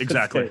out.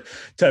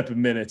 Type of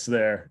minutes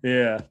there.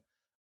 Yeah,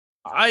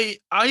 I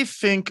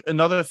think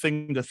another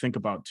thing to think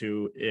about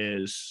too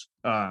is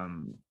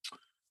the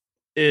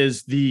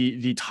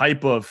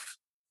type of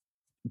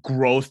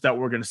growth that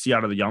we're going to see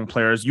out of the young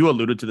players. You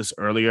alluded to this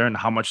earlier and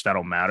how much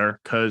that'll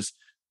matter because,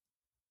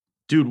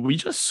 dude, we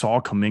just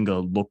saw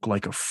Kuminga look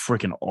like a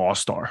freaking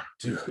all-star.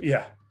 Dude,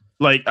 yeah.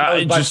 Like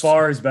by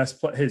far his best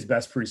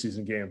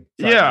preseason game.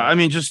 Yeah, I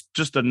mean,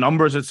 just the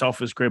numbers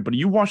itself is great, but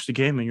you watch the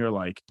game and you're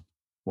like,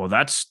 well,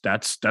 that's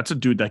a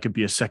dude that could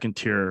be a second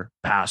tier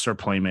passer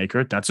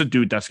playmaker. That's a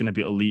dude that's going to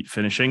be elite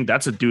finishing.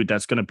 That's a dude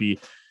that's going to be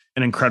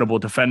an incredible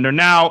defender.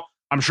 Now,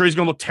 I'm sure he's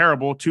going to look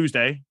terrible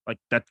Tuesday, like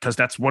that, because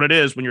that's what it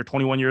is when you're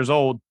 21 years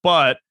old.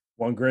 But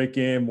one great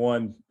game,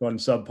 one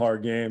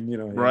subpar game,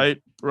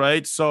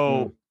 right.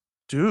 So,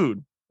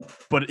 dude,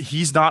 but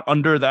he's not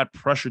under that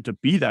pressure to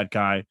be that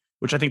guy.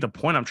 Which I think the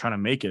point I'm trying to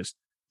make is,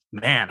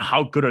 man,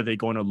 how good are they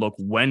going to look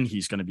when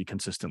he's going to be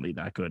consistently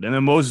that good? And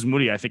then Moses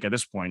Moody, I think at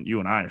this point, you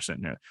and I are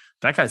sitting here,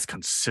 that guy's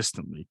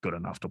consistently good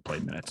enough to play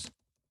minutes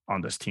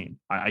on this team.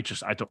 I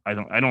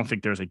don't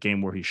think there's a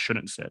game where he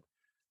shouldn't sit.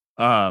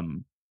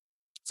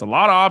 It's a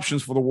lot of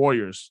options for the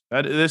Warriors.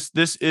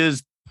 This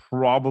is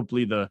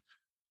probably they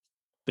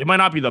might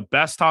not be the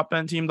best top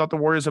end team that the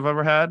Warriors have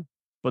ever had,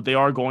 but they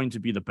are going to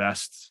be the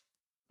best.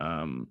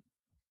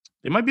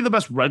 They might be the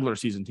best regular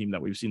season team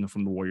that we've seen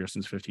from the Warriors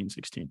since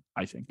 15-16,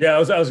 I think. Yeah, I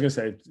was going to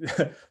say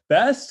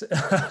best.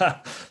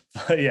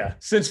 Yeah,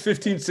 since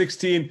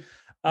 15-16.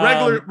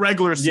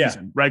 Regular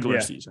season.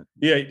 Season.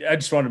 Yeah, I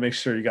just wanted to make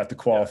sure you got the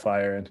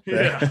qualifier in.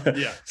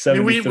 Yeah. I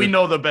mean, we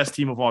know the best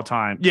team of all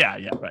time. Yeah,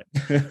 right.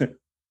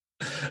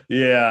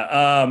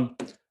 Yeah.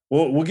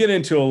 We'll get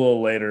into a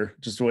little later.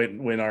 Just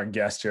wait our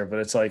guest here, but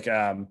it's like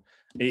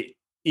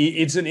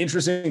it's an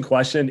interesting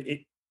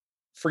question.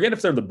 Forget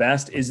if they're the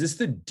best. Is this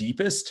the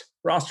deepest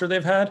roster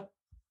they've had?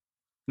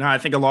 No, I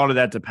think a lot of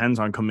that depends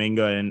on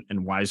Kuminga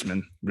and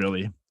Wiseman,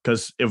 really.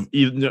 Because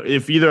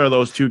if either of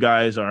those two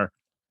guys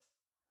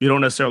you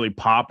don't necessarily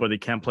pop or they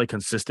can't play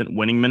consistent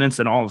winning minutes,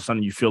 then all of a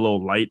sudden you feel a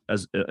little light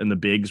as in the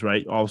bigs,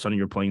 right? All of a sudden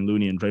you're playing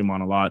Looney and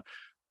Draymond a lot.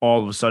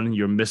 All of a sudden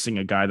you're missing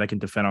a guy that can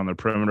defend on the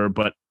perimeter.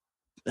 But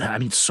I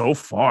mean, so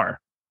far,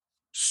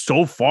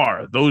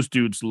 those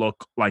dudes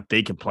look like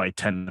they can play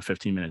 10 to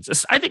 15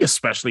 minutes. I think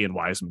especially in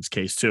Wiseman's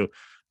case too.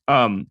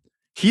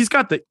 He's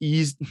got the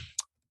ease.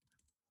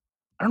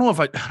 I don't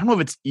know if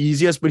it's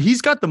easiest, but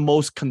he's got the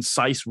most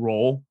concise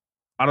role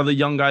out of the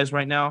young guys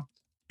right now.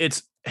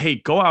 It's, hey,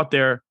 go out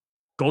there,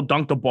 go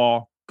dunk the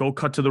ball, go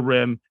cut to the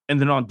rim,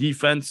 and then on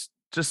defense,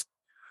 just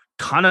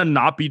kind of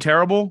not be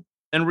terrible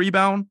and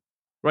rebound,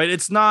 right?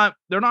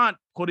 They're not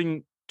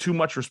putting too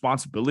much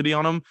responsibility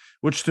on him,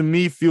 which to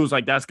me feels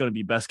like that's going to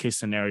be best case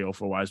scenario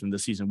for Wiseman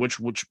this season,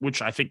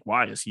 which I think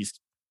I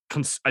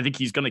think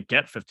he's going to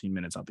get 15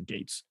 minutes out the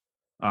gates.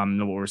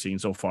 What we're seeing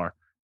so far.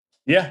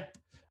 Yeah.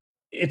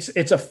 It's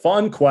a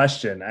fun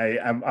question.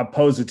 I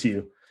pose it to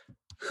you.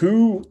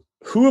 Who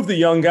of the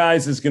young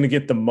guys is going to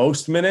get the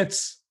most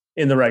minutes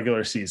in the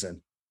regular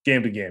season,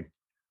 game to game?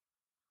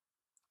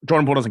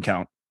 Jordan Poole doesn't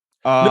count.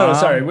 No,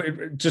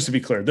 sorry. Just to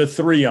be clear, the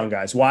three young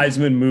guys: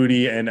 Wiseman,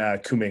 Moody, and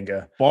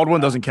Kuminga. Baldwin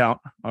doesn't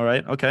count. All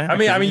right, okay. I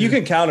mean, you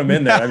can count them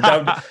in there.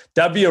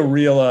 That'd be a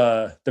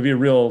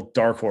real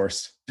dark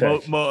horse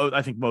pick.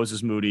 I think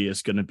Moses Moody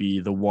is going to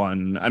be the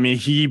one. I mean,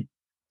 he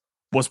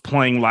was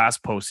playing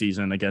last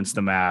postseason against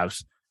the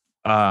Mavs,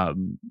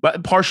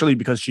 but partially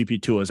because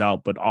GP2 is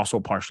out, but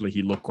also partially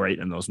he looked great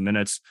in those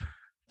minutes.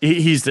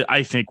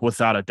 I think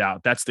without a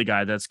doubt, that's the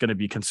guy that's going to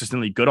be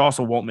consistently good.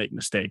 Also won't make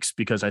mistakes,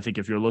 because I think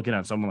if you're looking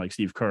at someone like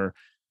Steve Kerr,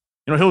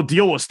 he'll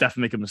deal with Steph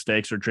making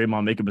mistakes or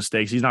Draymond making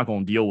mistakes. He's not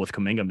going to deal with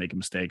Kuminga making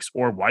mistakes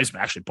or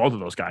Wiseman. Actually, both of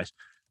those guys.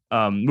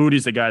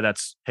 Moody's the guy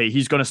that's, hey,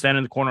 he's going to stand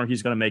in the corner,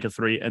 he's going to make a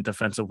three, and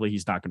defensively,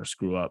 he's not going to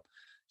screw up.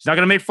 He's not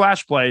going to make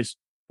flash plays,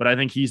 but I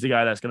think he's the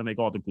guy that's going to make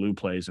all the glue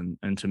plays.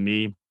 And to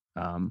me,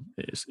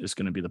 it's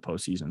going to be the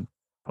postseason.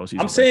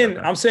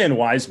 I'm saying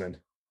Wiseman.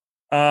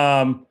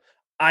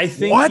 I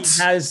think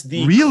he has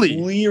the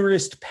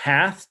clearest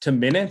path to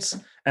minutes,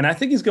 and I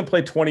think he's going to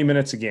play 20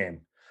 minutes a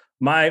game.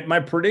 My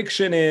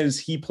prediction is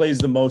he plays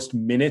the most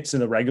minutes in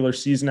the regular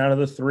season out of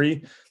the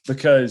three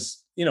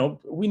because,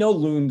 we know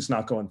Loon's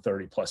not going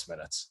 30 plus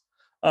minutes.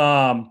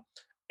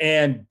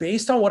 And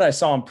based on what I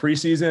saw in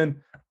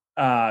preseason,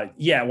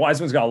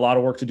 Wiseman's got a lot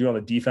of work to do on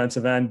the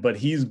defensive end, but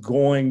he's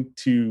going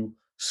to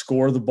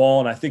score the ball.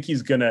 And I think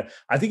he's going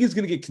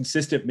to get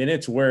consistent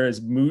minutes. Whereas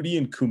Moody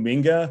and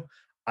Kuminga,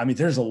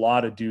 there's a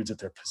lot of dudes at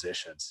their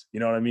positions. You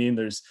know what I mean?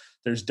 There's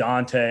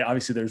Dante,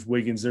 obviously there's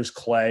Wiggins, there's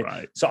Clay.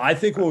 Right. So I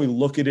think when we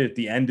look at it at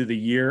the end of the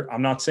year,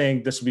 I'm not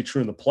saying this will be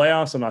true in the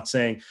playoffs. I'm not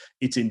saying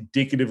it's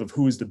indicative of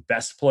who is the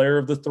best player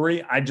of the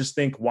three. I just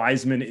think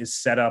Wiseman is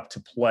set up to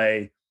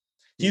play.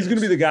 He's going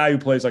to be the guy who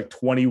plays like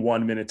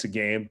 21 minutes a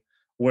game,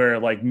 where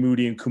like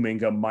Moody and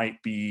Kuminga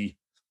might be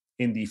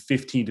in the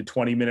 15 to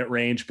 20 minute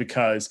range,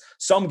 because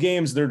some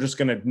games they're just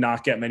going to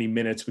not get many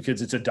minutes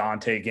because it's a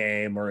Dante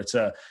game, or it's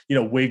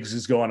Wiggs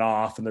is going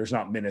off and there's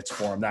not minutes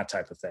for him, that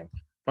type of thing.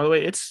 By the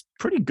way, it's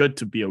pretty good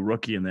to be a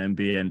rookie in the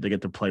NBA and to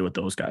get to play with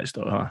those guys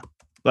though, huh?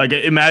 Like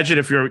imagine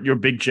if you're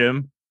Big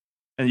Jim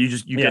and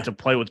you get to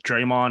play with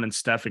Draymond and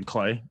Steph and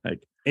Clay.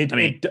 Like,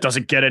 does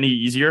it get any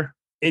easier?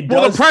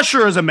 The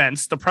pressure is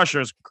immense. The pressure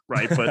is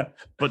right,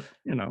 but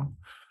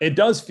it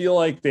does feel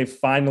like they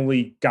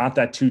finally got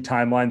that 2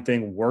 timeline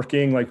thing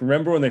working. Like,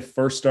 remember when they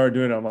first started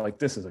doing it, I'm like,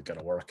 this isn't going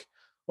to work.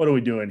 What are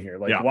we doing here?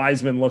 Like,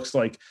 Wiseman looks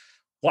like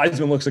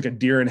a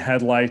deer in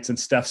headlights, and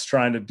Steph's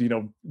trying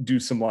to, do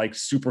some like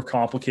super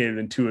complicated,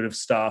 intuitive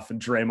stuff,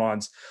 and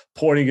Draymond's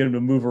pointing at him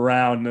to move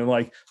around. And then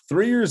like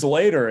 3 years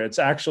later, it's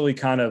actually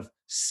kind of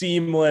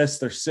seamless.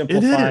 They're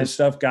simplifying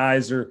stuff.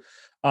 Guys are,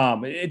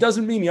 it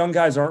doesn't mean young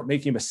guys aren't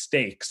making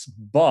mistakes,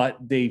 but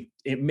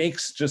it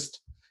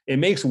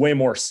makes way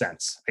more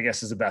sense, I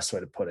guess is the best way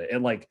to put it.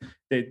 And like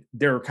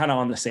they're kind of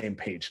on the same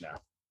page now.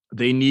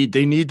 They need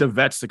the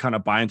vets to kind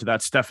of buy into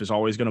that. Steph is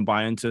always going to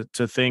buy into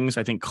things.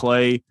 I think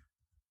Clay,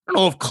 I don't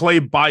know if Clay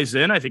buys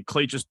in. I think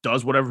Clay just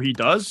does whatever he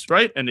does,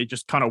 right? And they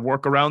just kind of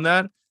work around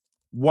that.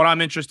 What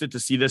I'm interested to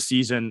see this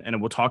season, and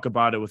we'll talk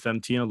about it with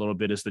MT in a little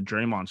bit, is the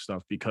Draymond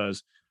stuff,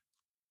 because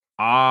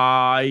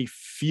I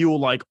feel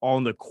like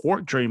on the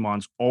court,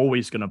 Draymond's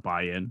always going to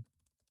buy in,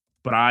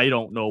 but I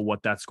don't know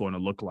what that's going to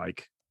look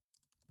like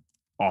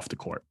off the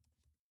court.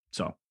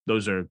 So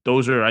those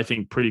are I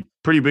think pretty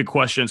big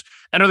questions.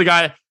 Another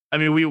guy,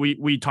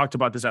 we talked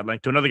about this at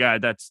length. To another guy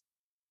that's,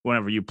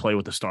 whenever you play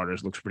with the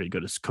starters, looks pretty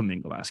good, is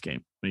Kuminga last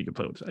game when you can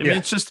play with.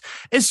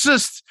 It's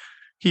just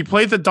he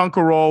played the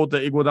dunker role, the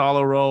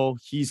Iguodala role.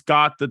 He's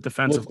got the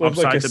defensive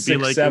upside to be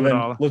like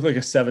Iguodala. Look like a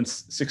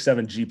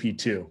 6'7"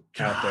 GP2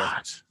 out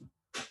there.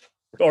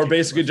 Or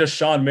basically just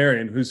Sean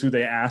Marion, who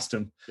they asked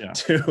him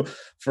to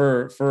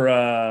for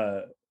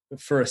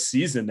a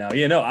season now.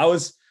 I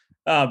was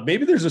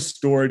maybe there's a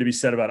story to be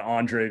said about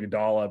Andre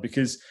Iguodala,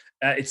 because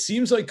it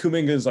seems like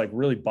Kuminga is like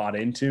really bought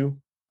into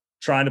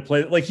trying to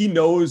play. Like, he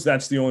knows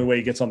that's the only way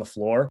he gets on the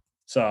floor.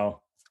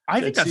 So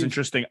I think that's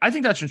interesting. I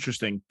think that's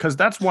interesting because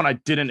that's one I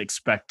didn't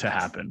expect to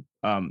happen.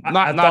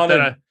 I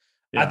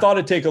thought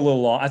it'd take a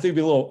little long. I thought it'd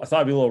be a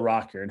little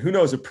rockier, and who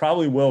knows? It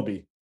probably will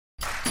be.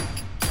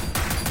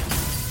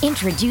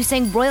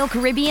 Introducing Royal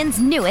Caribbean's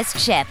newest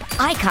ship,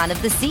 Icon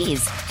of the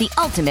Seas, the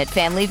ultimate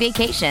family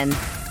vacation.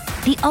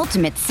 The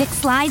ultimate 6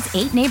 slides,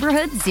 8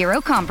 neighborhoods,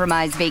 0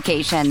 compromise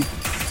vacation.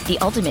 The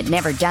ultimate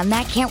never done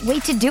that, can't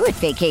wait to do it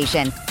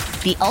vacation.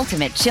 The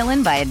ultimate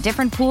chillin' by a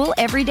different pool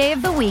every day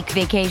of the week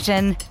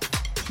vacation.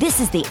 This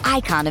is the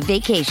Icon of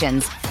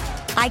vacations.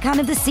 Icon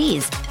of the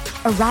Seas,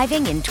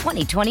 arriving in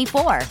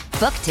 2024.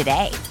 Book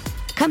today.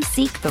 Come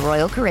seek the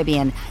Royal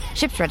Caribbean.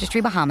 Ships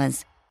Registry,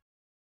 Bahamas.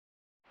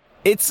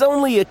 It's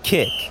only a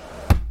kick,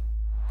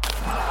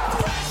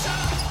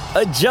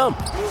 a jump,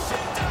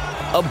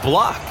 a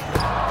block.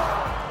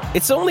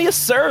 It's only a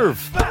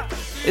serve.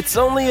 It's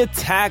only a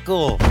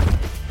tackle,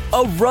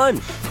 a run.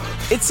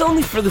 It's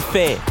only for the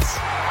fans.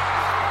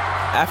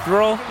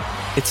 After all,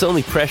 it's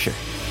only pressure.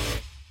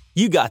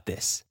 You got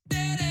this.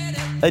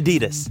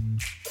 Adidas.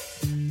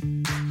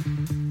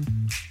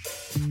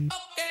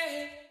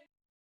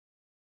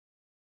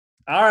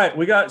 All right,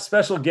 we got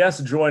special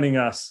guests joining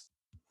us.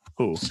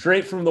 Who?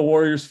 Straight from the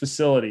Warriors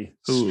facility.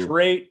 Who?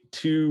 Straight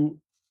to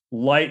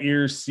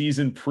Lightyear's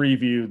season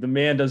preview. The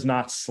man does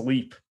not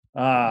sleep.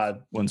 The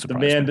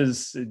man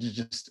does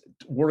just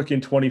working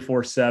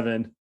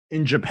 24/7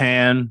 in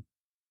Japan.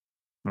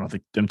 I don't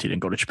think MT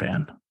didn't go to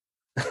Japan.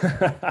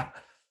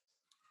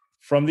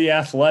 From The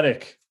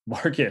Athletic,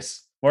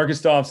 Marcus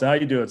Thompson. How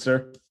you doing,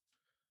 sir?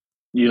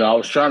 I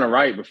was trying to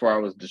write before I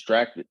was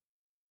distracted.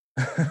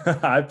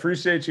 I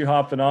appreciate you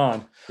hopping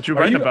on. What you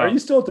writing about? Are you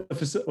still at the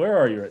facility? Where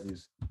are you at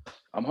these?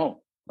 I'm home.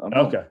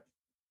 Okay.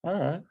 All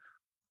right.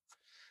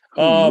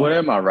 What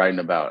am I writing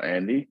about,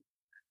 Andy?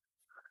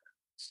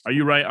 Are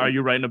you right? Are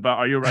you writing about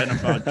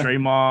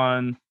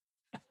Draymond?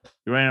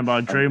 You're writing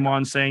about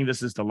Draymond saying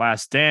this is the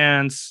last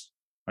dance.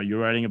 Are you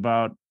writing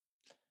about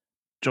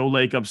Joe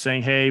Lacob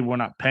saying, "Hey, we're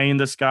not paying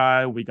this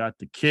guy. We got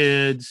the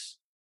kids"?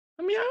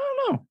 I mean, I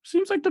don't know.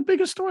 Seems like the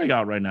biggest story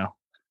out right now.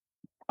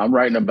 I'm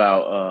writing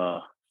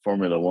about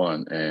Formula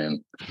One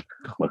and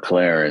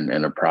McLaren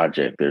and a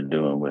project they're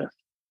doing with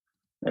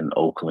an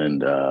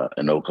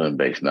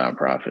Oakland-based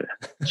nonprofit.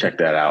 Check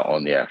that out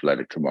on The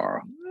Athletic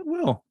tomorrow.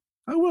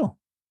 I will.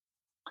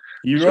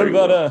 You wrote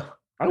about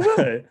I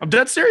will. I'm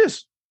dead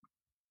serious.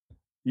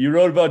 You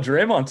wrote about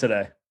Draymond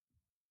today.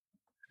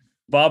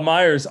 Bob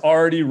Myers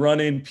already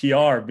running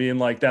PR, being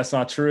like, "That's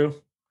not true."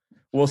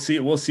 We'll see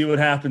what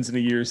happens in a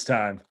year's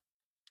time.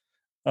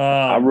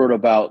 I wrote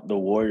about the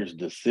Warriors'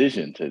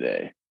 decision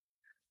today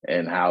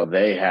and how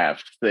they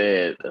have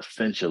said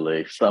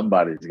essentially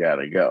somebody's got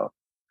to go.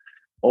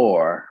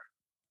 Or,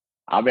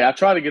 I mean, I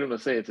try to get them to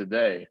say it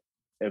today.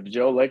 If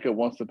Joe Lacob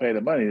wants to pay the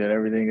money, then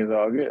everything is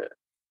all good.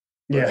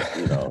 But, Yeah,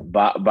 you know,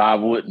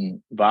 Bob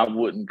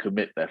wouldn't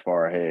commit that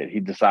far ahead. He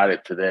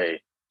decided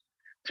today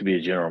to be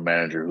a general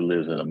manager who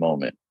lives in the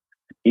moment,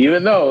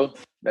 even though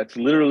that's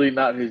literally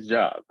not his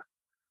job.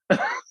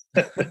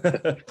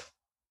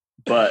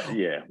 But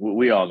yeah,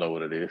 we all know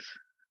what it is.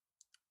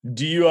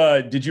 Do you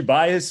did you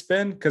buy his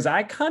spin? Because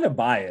I kind of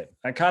buy it.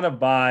 I kind of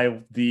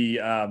buy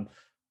the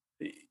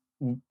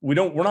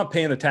we're not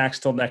paying the tax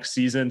till next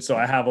season, so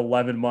I have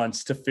 11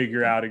 months to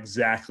figure out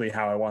exactly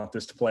how I want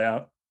this to play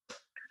out.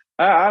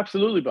 I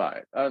absolutely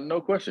buy it. No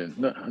question.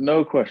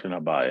 No question I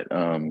buy it.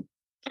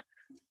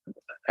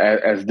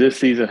 As this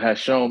season has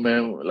shown,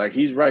 man, like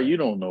he's right. You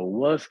don't know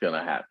what's going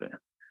to happen.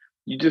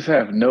 You just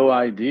have no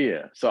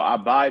idea. So I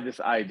buy this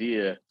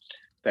idea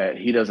that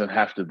he doesn't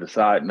have to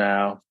decide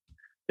now.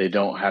 They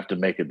don't have to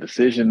make a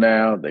decision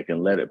now. They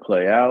can let it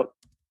play out.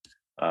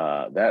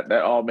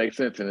 That all makes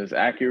sense and is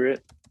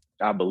accurate.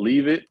 I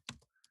believe it.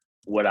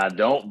 What I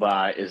don't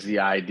buy is the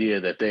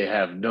idea that they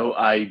have no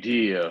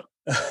idea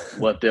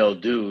what they'll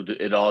do.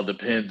 It all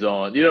depends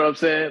on, you know what I'm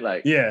saying?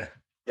 Like, Yeah.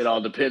 It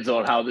all depends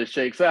on how this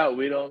shakes out.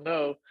 We don't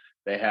know.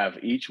 They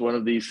have each one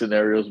of these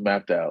scenarios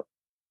mapped out.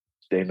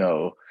 They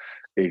know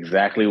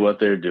exactly what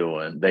they're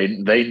doing.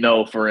 They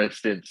know, for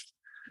instance,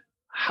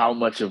 how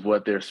much of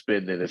what they're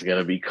spending is going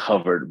to be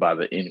covered by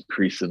the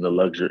increase in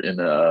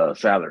the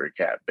salary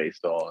cap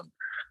based on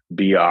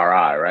BRI,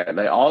 right?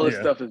 Like all this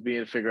stuff is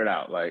being figured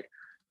out. Like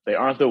they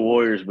aren't the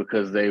Warriors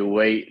because they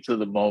wait to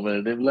the moment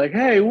and they're like,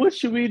 "Hey, what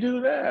should we do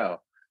now?"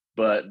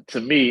 But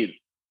to me,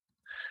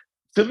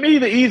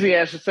 the easy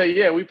answer is say,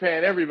 "Yeah, we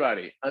paying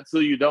everybody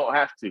until you don't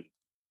have to,"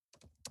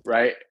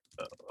 right?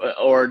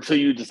 Or until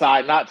you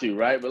decide not to,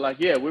 right? But like,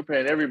 yeah, we're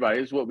paying everybody.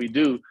 It's what we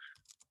do.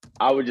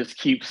 I would just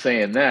keep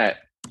saying that.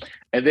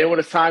 And then when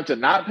it's time to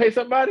not pay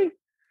somebody,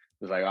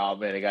 it's like, "Oh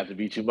man, it got to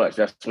be too much."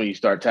 That's when you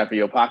start tapping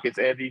your pockets,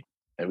 Andy,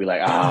 and be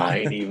like, "I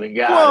ain't even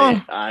got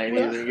it. I ain't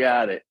even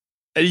got it."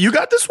 You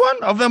got this one?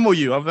 I'll Venmo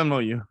you.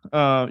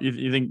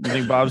 You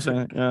think Bob's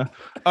saying? Yeah.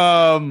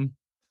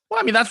 Well,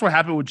 I mean, that's what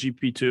happened with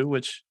GP2,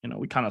 which, you know,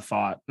 we kind of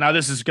thought. Now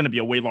this is going to be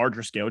a way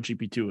larger scale.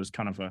 GP2 is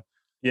kind of a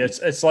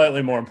it's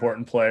slightly more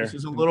important player. This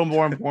is a little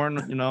more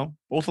important, you know.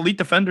 Both elite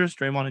defenders,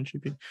 Draymond and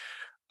GP.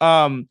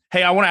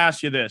 Hey, I want to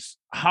ask you this.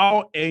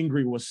 How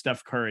angry was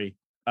Steph Curry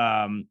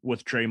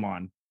with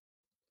Draymond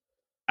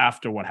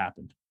after what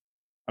happened?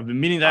 I've been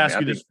meaning to ask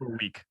you this for a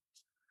week.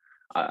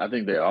 I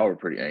think they all were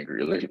pretty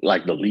angry.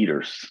 Like the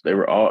leaders, they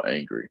were all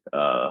angry.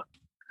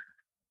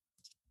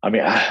 I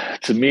mean,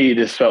 to me,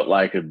 this felt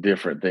like a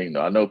different thing,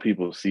 though. I know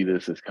people see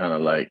this as kind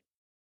of like,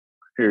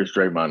 here's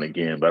Draymond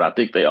again, but I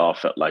think they all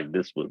felt like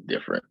this was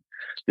different.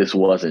 This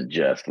wasn't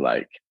just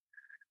like,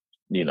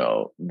 you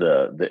know,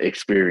 the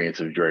experience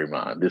of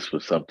Draymond. This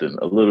was something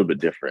a little bit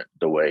different.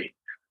 The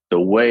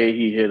way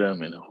he hit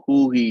him and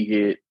who he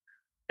hit,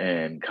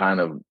 and kind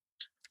of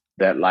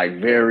that like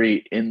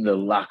very in the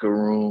locker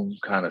room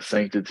kind of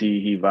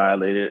sanctity he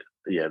violated.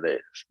 Yeah,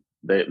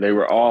 they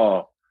were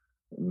all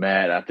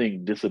mad. I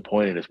think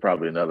disappointed is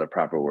probably another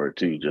proper word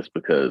too, just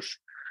because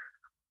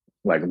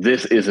like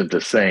this isn't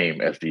the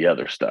same as the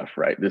other stuff,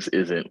 right? This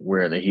isn't,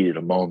 we're in the heat of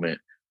the moment.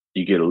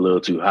 You get a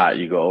little too hot,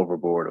 you go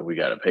overboard, and we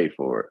got to pay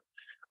for it.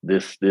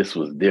 This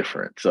was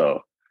different. So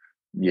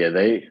yeah,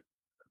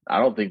 I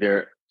don't think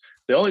they're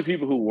the only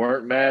people who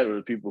weren't mad were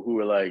the people who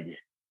were like,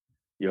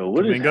 "Yo,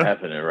 what is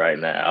happening right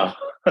now?"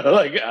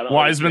 Like,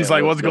 Wiseman's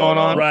like, "What's going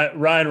on?"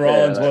 Ryan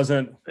Rollins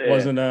wasn't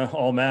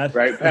all mad.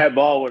 Right. Pat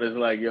Baldwin is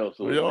like, "Yo,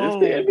 so is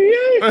this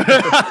the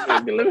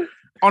NBA?"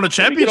 On a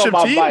championship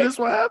team, this is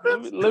what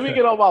happens. Let me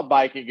get on my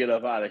bike and get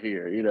up out of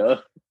here, you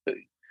know?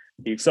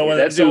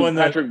 When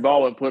Patrick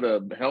Baldwin put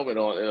a helmet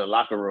on in a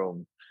locker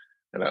room,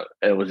 and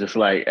it was just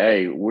like,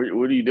 "Hey, what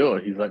are you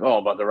doing?" He's like, "Oh,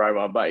 I'm about to ride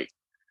my bike."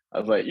 I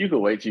was like, "You can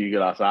wait till you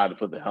get outside to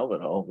put the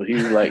helmet on," but he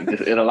was like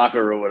just in a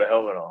locker room with a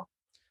helmet on.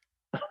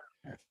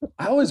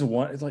 I always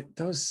want like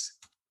those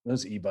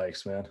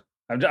e-bikes, man.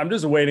 I'm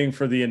just waiting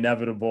for the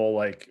inevitable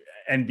like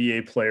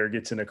NBA player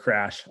gets in a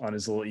crash on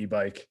his little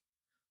e-bike.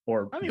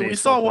 Or I mean, we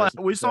baseball saw what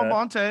players we saw that.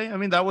 Monte. I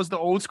mean, that was the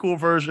old school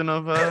version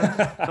of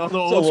It's a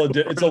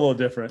little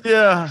different.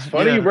 Yeah, It's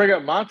funny you bring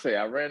up Monte.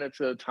 I ran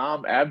into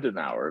Tom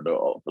Abdenauer,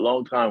 the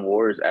longtime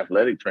Warriors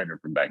athletic trainer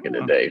from back in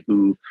the day,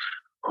 who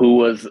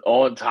was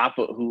on top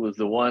of, who was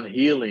the one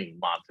healing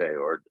Monte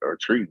or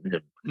treating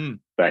him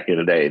back in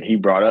the day. And he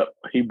brought up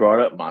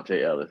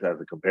Monte Ellis as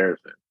a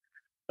comparison,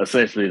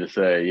 essentially to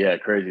say, yeah,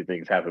 crazy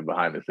things happen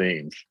behind the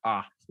scenes.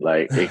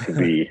 Like it could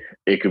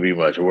be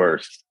much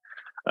worse.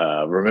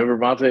 Remember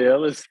Monte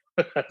Ellis?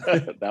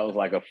 That was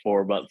like a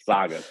 4-month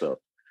saga. So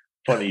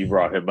funny you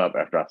brought him up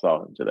after I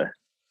saw him today.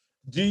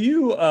 Do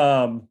you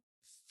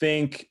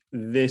think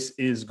this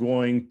is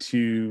going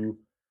to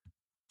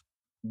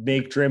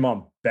make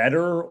Draymond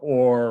better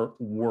or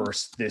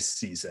worse this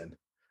season?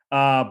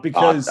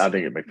 Because I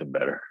think it makes him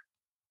better.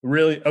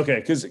 Really?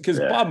 Okay, because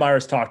Bob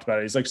Myers talked about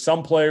it. He's like,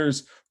 some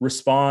players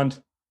respond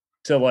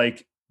to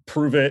like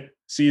prove it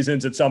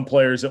seasons, and some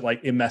players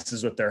it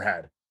messes with their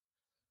head.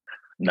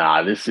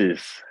 Nah, this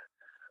is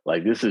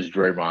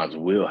Draymond's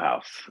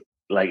wheelhouse.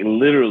 Like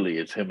literally,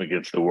 it's him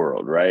against the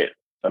world, right?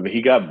 I mean,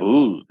 he got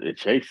booed at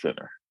Chase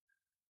Center.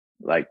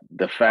 Like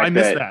the fact I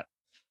missed that.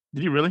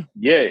 Did he really?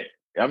 Yeah.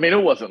 I mean,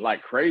 it wasn't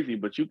like crazy,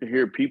 but you could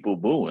hear people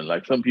booing.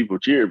 Like some people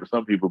cheer, but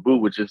some people boo,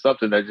 which is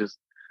something that just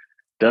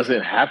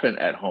doesn't happen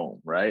at home,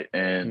 right?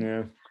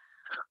 And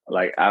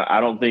like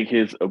I don't think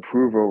his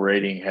approval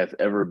rating has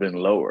ever been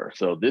lower.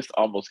 So this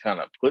almost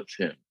kind of puts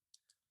him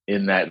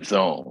in that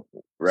zone,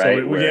 right?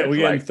 So we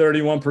getting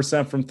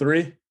 31% from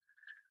three.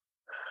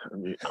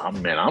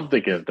 I'm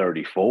thinking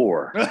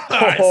 34.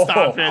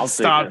 Stop it!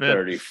 Stop it!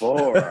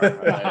 34.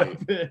 Right?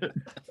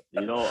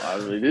 You know, I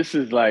mean, this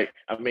is like,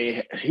 I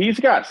mean, he's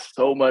got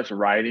so much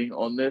writing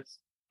on this,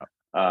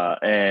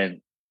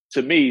 and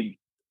to me,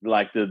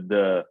 like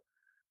for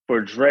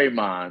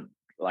Draymond,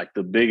 like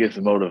the biggest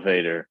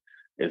motivator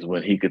is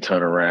when he could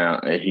turn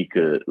around and he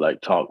could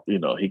like talk. You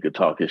know, he could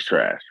talk his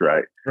trash,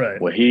 right?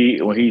 Right. When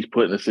he's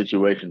put in a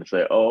situation to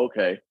say, "Oh,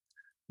 okay."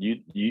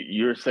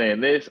 You're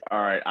saying this, all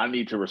right, I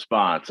need to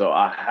respond. So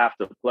I have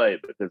to play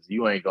because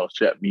you ain't gonna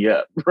shut me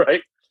up,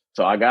 right?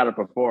 So I gotta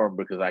perform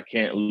because I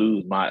can't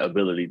lose my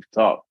ability to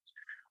talk.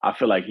 I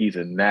feel like he's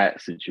in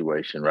that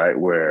situation, right?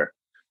 Where,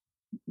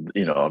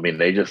 you know, I mean,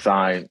 they just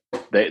signed,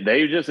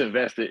 they just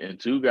invested in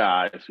two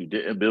guys who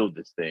didn't build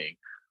this thing,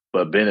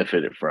 but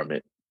benefited from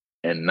it,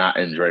 and not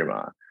in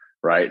Draymond,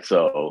 right?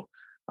 So,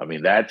 I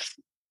mean, that's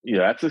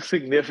a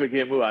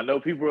significant move. I know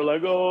people are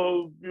like,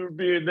 "Oh, you're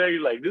being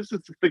negative." Like, this is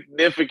a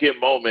significant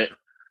moment.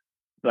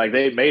 Like,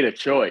 they made a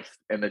choice,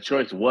 and the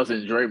choice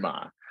wasn't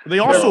Draymond. They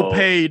also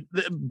paid.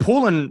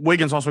 Poole and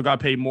Wiggins also got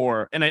paid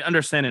more, and I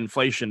understand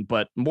inflation,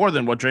 but more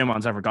than what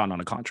Draymond's ever gotten on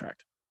a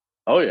contract.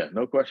 Oh yeah,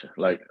 no question.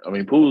 Like, I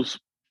mean, Draymond's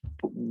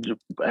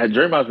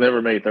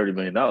never made $30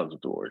 million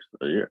with the Warriors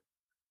a year.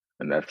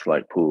 And that's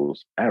like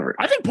Poole's average.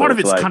 I think part of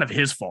it's kind of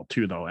his fault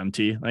too, though.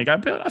 MT, like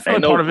I feel like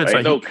part of it's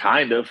like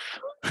kind of.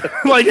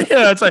 Like,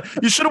 yeah, it's like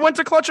you should have went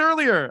to clutch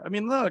earlier. I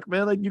mean, look,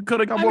 man, like you could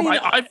have got more.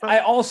 I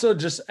also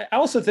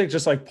think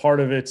just like part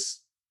of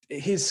it's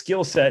his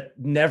skill set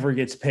never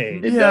gets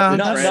paid. It yeah,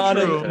 not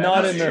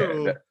in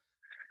there.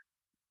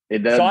 It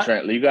doesn't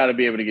translate. You got to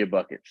be able to get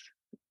buckets.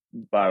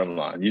 Bottom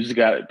line, you just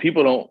got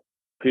people don't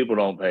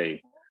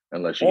pay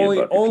unless you get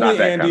buckets. Only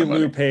Andy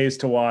Liu pays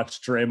to watch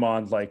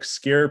Draymond like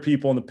scare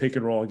people in the pick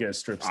and roll and get a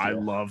strip steal. I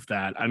love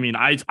that. I mean,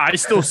 I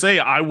still say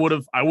I would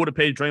have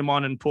paid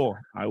Draymond and Poole.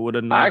 I would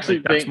have. I actually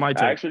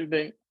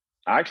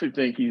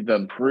think he's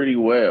done pretty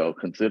well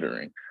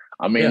considering.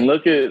 I mean,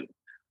 look at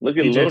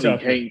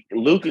Looney.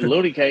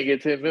 Looney can't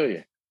get 10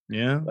 million.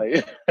 Yeah,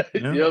 like you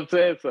know what I'm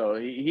saying. So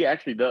he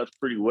actually does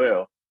pretty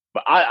well.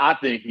 But I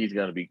think he's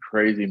going to be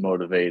crazy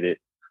motivated.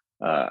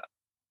 I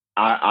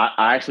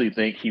actually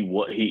think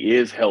he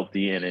is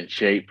healthy and in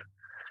shape,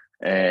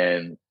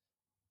 and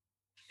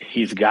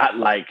he's got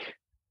like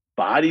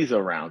bodies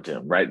around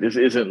him, right? This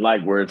isn't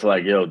like where it's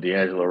like, yo,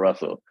 D'Angelo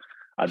Russell,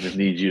 I just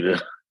need you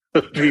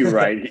to be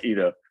right. You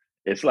know,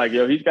 it's like,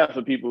 yo, he's got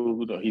some people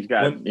who know. He's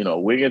got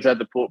Wiggins at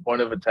the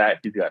point of attack.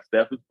 He's got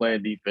Steph who's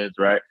playing defense,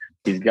 right?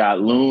 He's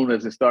got Loon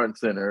as a starting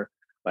center.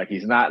 Like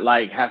he's not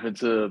like having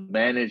to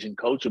manage and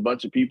coach a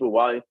bunch of people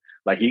while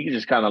like he can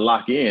just kind of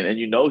lock in, and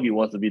he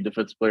wants to be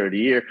Defensive Player of the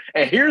Year.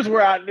 And here's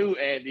where I knew,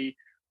 Andy,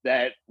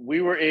 that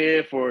we were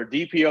in for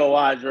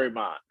DPOY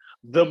Draymond.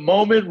 The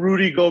moment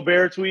Rudy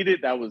Gobert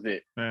tweeted, that was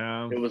it.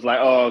 Yeah. It was like,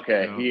 oh,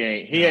 okay,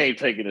 he ain't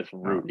taking this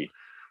from Rudy.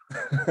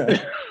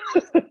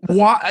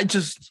 Why?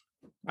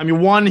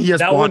 One, he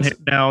has blonde hair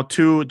now.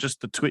 Two,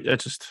 just the tweet.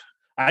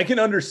 I can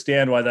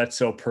understand why that's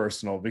so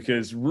personal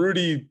because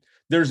Rudy.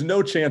 There's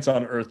no chance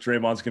on earth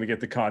Draymond's going to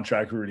get the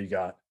contract Rudy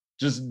got.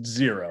 Just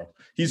zero.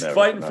 He's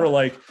fighting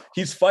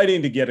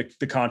to get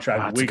the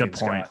contract. That's a good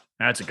point.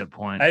 That's a good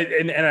point.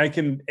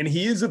 And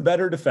he is a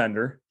better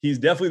defender. He's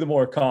definitely the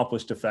more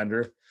accomplished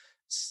defender.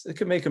 It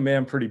could make a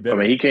man pretty bitter. I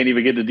mean, he can't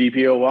even get the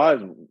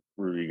DPOYs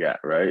Rudy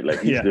got, right?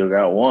 Like he still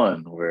got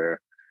one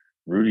where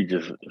Rudy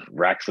just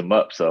racks him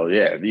up. So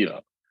yeah,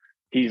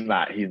 he's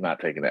not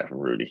taking that from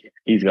Rudy.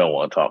 He's gonna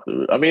want to talk to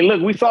Rudy. I mean,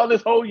 look, we saw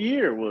this whole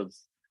year was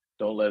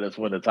don't let us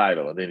win the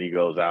title. And then he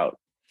goes out.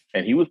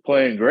 And he was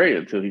playing great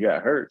until he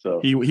got hurt. So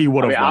he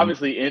would have.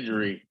 Obviously,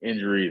 injury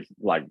is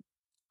like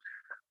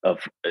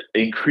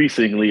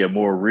increasingly a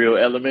more real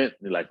element.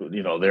 Like they're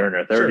in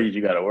their 30s, sure.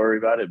 You got to worry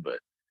about it. But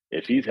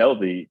if he's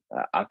healthy,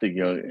 I think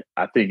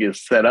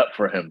it's set up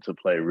for him to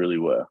play really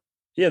well.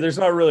 Yeah, there's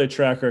not really a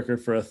track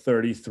record for a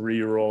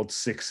 33-year-old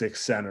 6'6"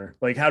 center.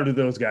 Like, how do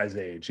those guys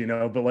age?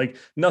 But like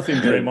nothing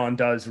Draymond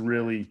does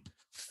really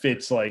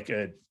fits like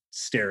a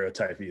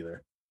stereotype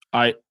either.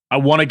 I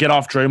want to get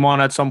off Draymond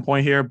at some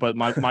point here, but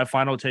my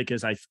final take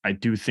is I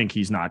do think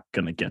he's not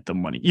going to get the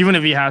money. Even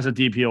if he has a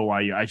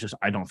DPOY,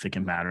 I don't think it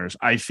matters.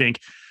 I think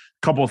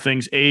a couple of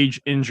things, age,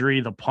 injury,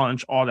 the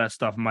punch, all that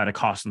stuff might have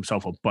cost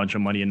himself a bunch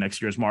of money in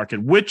next year's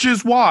market, which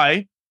is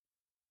why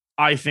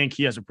I think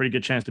he has a pretty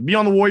good chance to be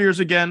on the Warriors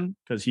again,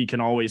 because he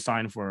can always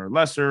sign for a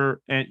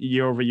lesser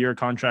year-over-year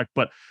contract.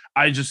 But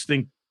I just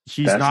think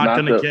he's not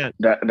going to get –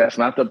 That's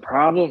not the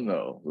problem,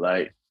 though.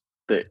 Like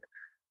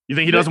you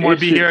think he doesn't want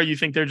to be here? You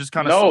think they're just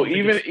kind of no?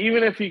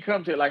 Even if he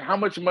comes here, like how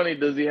much money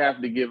does he have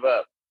to give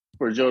up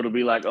for Joe to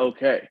be like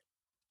okay?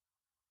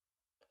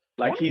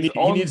 Like he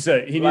needs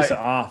to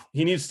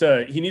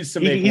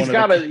make. He's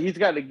got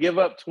to give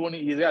up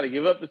 20. He's got to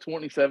give up the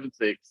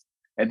 27.6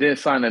 and then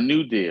sign a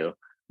new deal.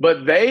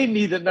 But they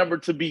need the number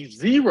to be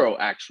 0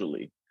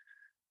 actually.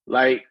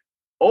 Like,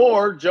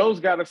 or Joe's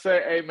got to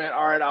say, "Hey man,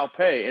 all right, I'll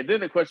pay." And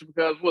then the question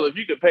becomes, well, if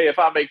you could pay if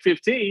I make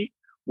 15.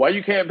 Why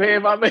you can't pay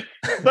if I make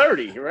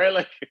 30, right?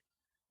 Like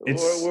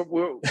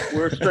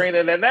we're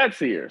straining at that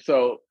here.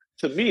 So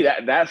to me,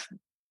 that's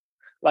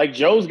like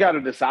Joe's got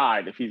to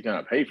decide if he's going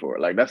to pay for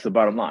it. Like that's the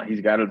bottom line. He's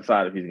got to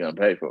decide if he's going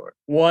to pay for it.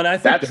 One, I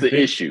think that's the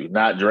issue,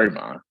 not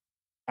Draymond.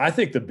 I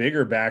think the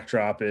bigger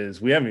backdrop is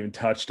we haven't even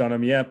touched on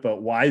him yet,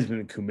 but Wiseman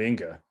and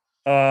Kuminga.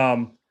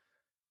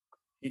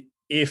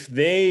 If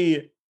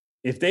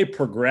they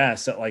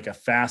progress at like a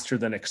faster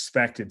than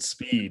expected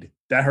speed,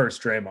 that hurts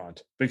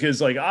Draymond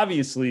because like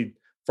obviously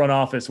front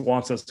office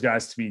wants those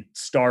guys to be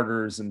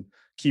starters and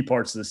key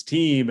parts of this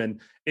team.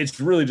 And it's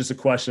really just a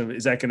question of,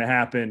 is that going to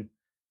happen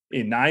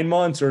in 9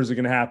 months or is it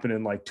going to happen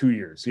in like 2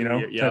 years,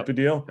 type of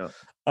deal. Yep.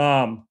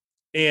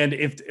 And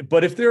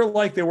if they're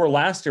like they were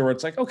last year where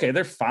it's like, okay,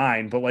 they're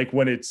fine. But like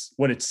when it's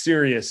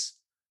serious,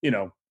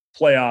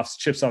 playoffs,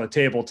 chips on the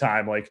table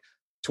time, like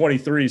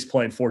 23 is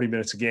playing 40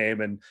 minutes a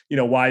game and,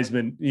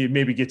 Wiseman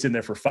maybe gets in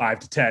there for 5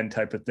 to 10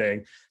 type of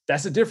thing.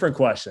 That's a different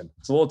question.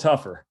 It's a little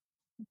tougher.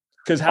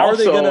 Because how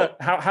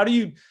do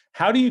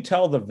you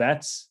tell the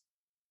vets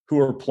who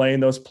are playing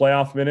those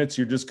playoff minutes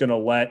you're just going to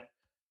let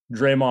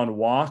Draymond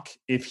walk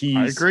if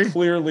he's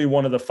clearly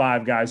one of the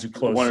 5 guys who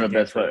closed one of the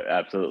best players?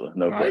 Absolutely,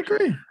 no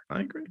question.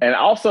 I agree. And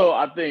also,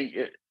 I think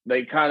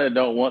they kind of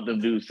don't want them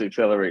dudes to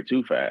accelerate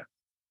too fast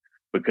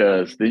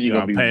because then you're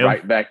gonna be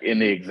right back in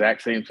the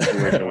exact same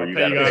situation where you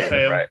got to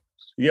pay them, right?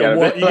 You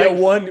get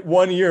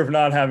one year of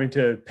not having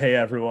to pay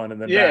everyone,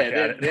 and then back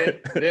at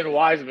it. then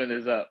Wiseman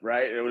is up,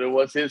 right?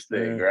 What's his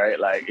thing, right?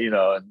 Like you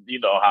know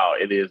how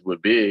it is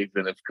with bigs,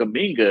 and if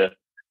Kuminga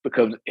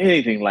becomes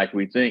anything like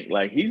we think,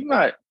 like you're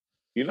not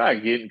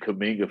getting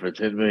Kuminga for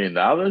 $10 million,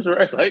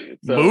 right? Like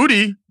so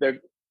Moody,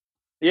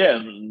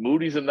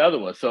 Moody's another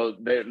one. So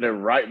they're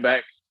right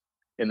back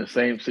in the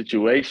same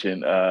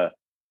situation.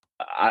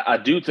 I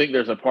do think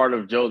there's a part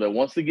of Joe that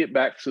wants to get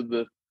back to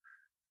the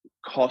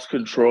cost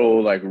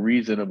control, like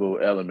reasonable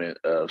element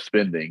of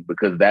spending,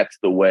 because that's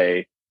the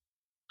way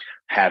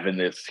having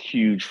this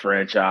huge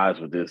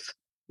franchise with this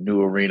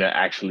new arena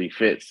actually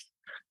fits.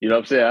 You know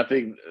what I'm saying? I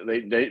think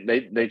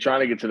they trying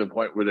to get to the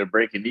point where they're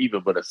breaking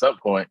even, but at some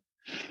point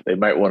they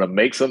might want to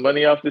make some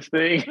money off this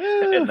thing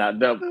and not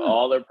dump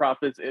all their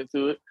profits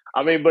into it.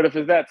 I mean, but if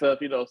it's that tough,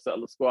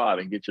 sell the squad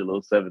and get your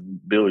little $7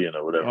 billion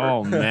or whatever.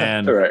 Oh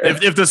man! Right.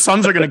 If the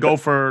Suns are going to go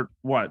for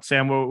what,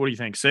 Sam? What do you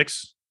think?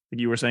 6? I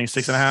think you were saying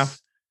 6.5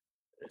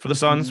 for the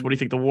Suns. What do you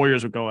think the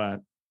Warriors would go at?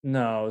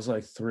 No, it was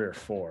like 3 or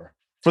 4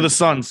 for the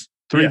Suns.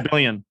 $3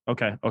 billion.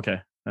 Okay.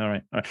 All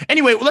right.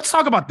 Anyway, let's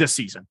talk about this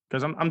season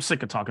because I'm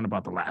sick of talking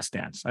about the Last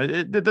Dance.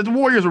 The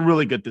Warriors are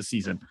really good this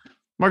season.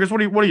 Marcus,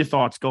 what are your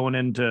thoughts going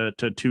into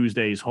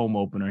Tuesday's home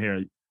opener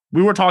here?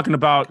 We were talking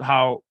about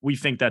how we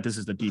think that this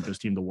is the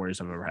deepest team the Warriors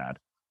have ever had.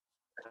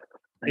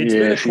 It's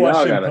been a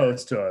question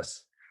posed to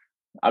us.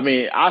 I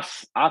mean, I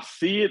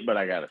see it, but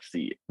I gotta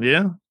see it.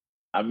 Yeah.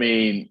 I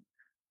mean,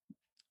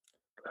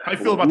 how do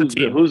you feel about the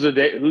team? Who's the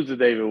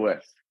David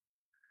West?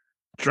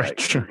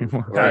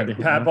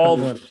 Pat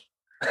Baldwin.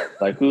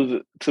 Like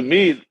to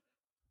me?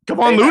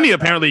 Kevon Looney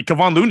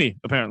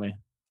apparently.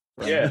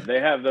 Yeah, they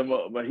have them,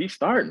 but he's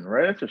starting,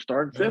 right? That's their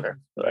starting center.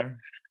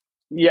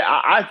 Yeah,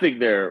 I think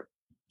they're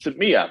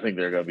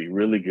going to be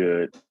really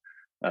good.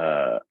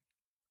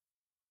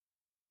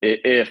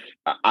 If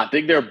I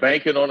think they're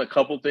banking on a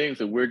couple things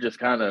that we're just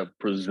kind of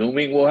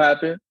presuming will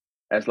happen.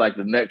 That's like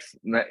the next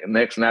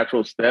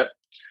natural step.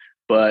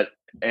 But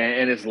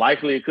and it's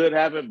likely it could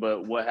happen,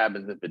 but what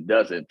happens if it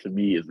doesn't, to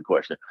me, is the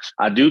question.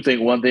 I do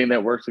think one thing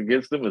that works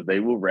against them is they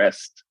will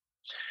rest.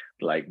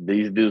 Like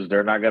these dudes,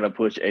 they're not going to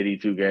push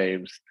 82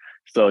 games.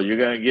 So you're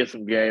going to get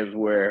some games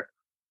where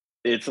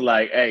it's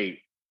like,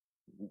 hey,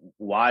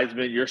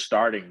 Wiseman, you're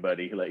starting,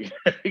 buddy. Like,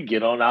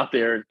 get on out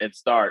there and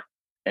start.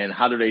 And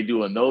how do they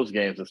do in those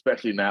games,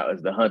 especially now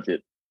as the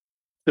hunted?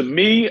 To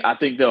me, I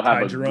think they'll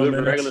have a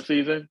good regular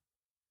season.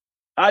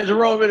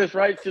 Jerome minutes,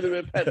 right? Should have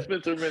been Pat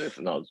Spencer minutes.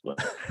 No,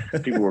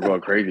 people were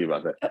going crazy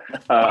about that.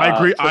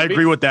 I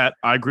agree with that.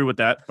 I agree with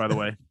that. By the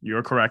way,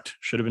 you're correct.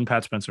 Should have been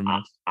Pat Spencer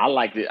minutes. I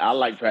liked it. I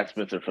like Pat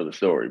Spencer for the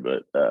story,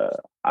 but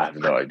I have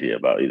no idea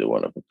about either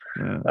one of them.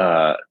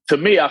 Yeah. To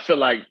me, I feel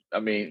like,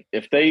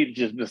 if they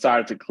just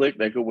decided to click,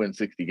 they could win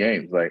 60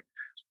 games. Like,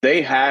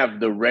 they have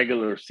the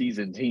regular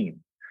season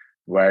team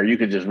where you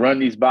can just run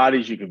these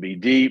bodies. You can be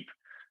deep.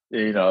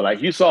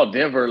 Like you saw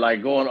Denver,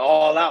 like going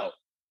all out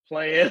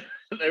playing.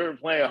 They were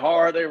playing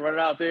hard. They were running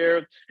out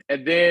there.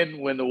 And then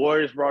when the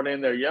Warriors brought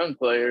in their young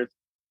players,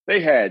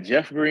 they had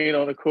Jeff Green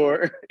on the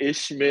court,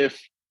 Ish Smith.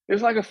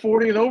 It's like a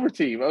 40 and over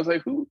team. I was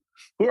like, who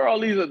are all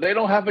these? They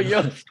don't have a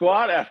young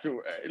squad after,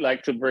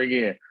 like, to bring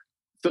in.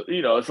 So,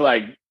 it's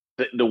like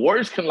the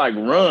Warriors can, like,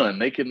 run.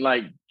 They can,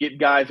 like, get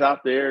guys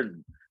out there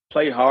and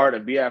play hard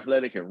and be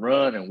athletic and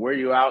run and wear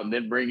you out and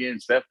then bring in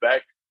step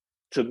back.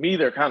 To me,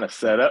 they're kind of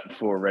set up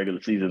for a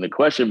regular season. The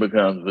question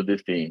becomes with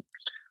this team,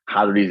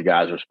 how do these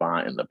guys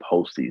respond in the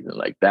postseason?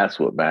 Like, that's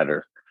what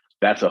matters.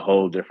 That's a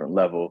whole different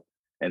level.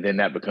 And then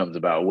that becomes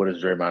about, what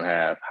does Draymond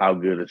have? How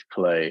good is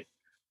Klay?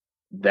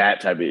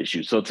 That type of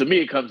issue. So to me,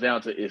 it comes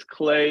down to, is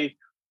Klay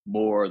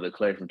more the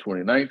Klay from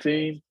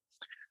 2019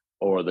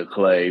 or the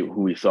Klay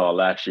who we saw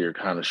last year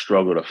kind of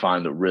struggle to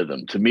find the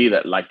rhythm? To me,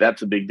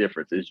 that's a big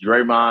difference. Is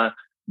Draymond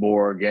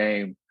more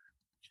game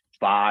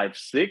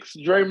 5-6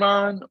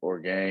 Draymond or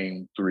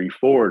game 3-4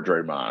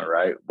 Draymond,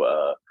 right?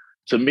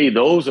 To me,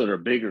 those are the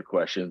bigger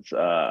questions.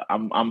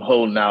 I'm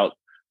holding out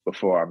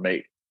before I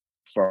make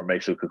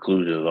some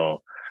conclusions on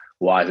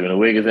Wiseman and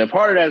Wiggins. And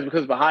part of that is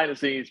because behind the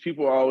scenes,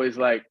 people are always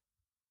like,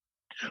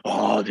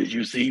 "Oh, did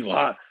you see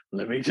what?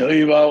 Let me tell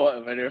you about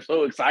what." And they're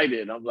so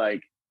excited. I'm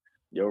like,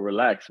 "Yo,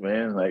 relax,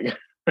 man. Like,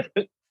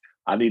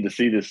 I need to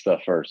see this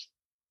stuff first."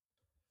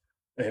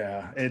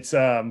 Yeah, it's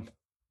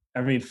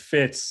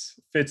Fitz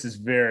is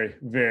very,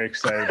 very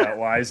excited about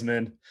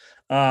Wiseman.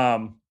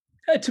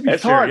 To be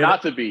it's fair, hard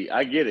not to be.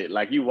 I get it.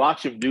 Like, you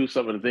watch him do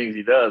some of the things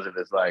he does, and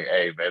it's like,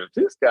 hey, man, if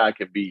this guy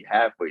can be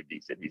halfway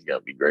decent, he's gonna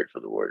be great for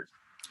the Warriors.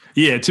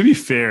 Yeah, to be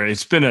fair,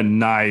 it's been a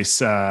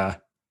nice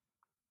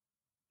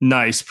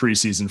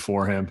preseason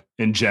for him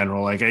in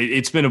general. Like,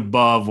 it's been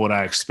above what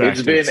I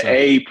expected. It's been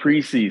a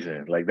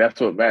preseason. Like,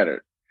 that's what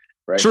mattered,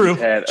 right? True.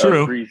 He's had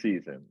true. a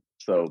preseason.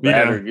 So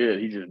bad or good,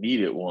 he just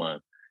needed one.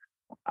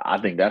 I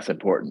think that's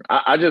important.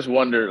 I just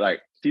wonder,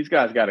 like, these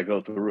guys got to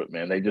go through it,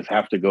 man. They just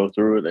have to go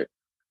through it.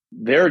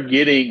 They're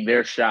getting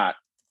their shot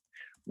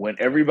when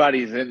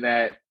everybody's in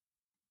that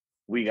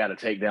we got to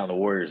take down the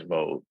Warriors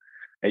mode.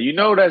 And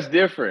that's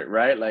different,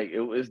 right? Like,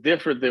 it's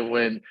different than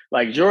when,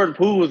 like, Jordan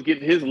Poole was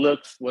getting his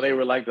looks when they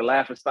were like the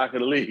laughing stock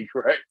of the league,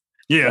 right?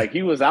 Yeah. Like,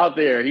 he was out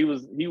there. He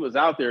was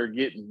out there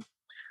getting,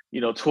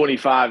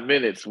 25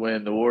 minutes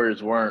when the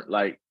Warriors weren't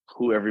like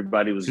who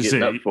everybody was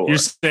getting up for. You're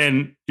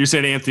saying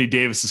Anthony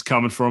Davis is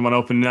coming for him on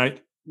opening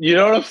night? You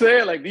know what I'm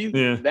saying? Like,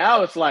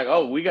 now it's like,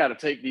 oh, we got to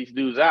take these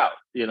dudes out,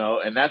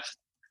 and that's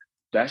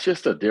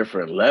just a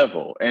different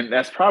level. And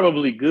that's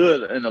probably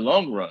good in the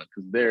long run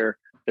because they're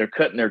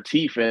cutting their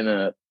teeth in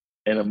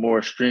a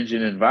more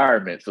stringent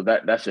environment. So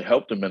that should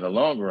help them in the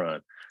long run.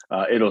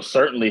 It'll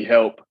certainly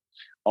help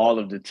all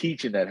of the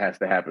teaching that has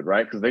to happen,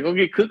 right? Because they're going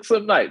to get cooked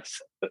some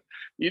nights.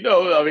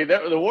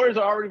 The Warriors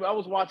are already – I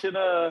was watching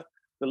the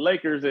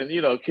Lakers and,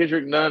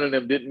 Kendrick Nunn and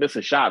them didn't miss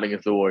a shot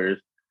against the Warriors.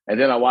 And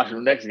then I watched the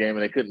next game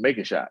and they couldn't make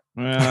a shot.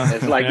 Yeah,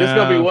 it's like, this is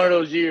going to be one of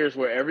those years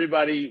where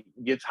everybody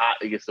gets hot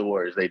against the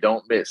Warriors. They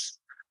don't miss,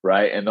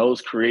 right? And those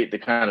create the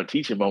kind of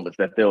teaching moments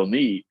that they'll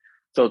need.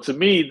 So to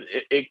me,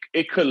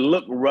 it could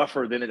look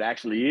rougher than it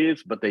actually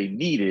is, but they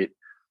need it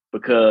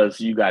because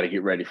you got to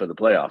get ready for the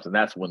playoffs. And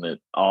that's when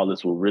all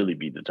this will really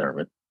be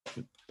determined.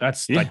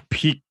 That's like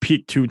peak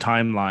two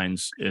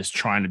timelines is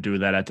trying to do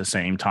that at the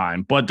same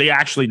time. But they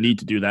actually need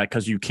to do that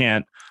because you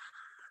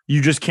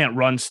just can't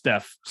run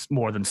Steph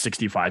more than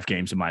 65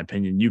 games, in my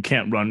opinion. You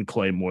can't run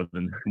Klay more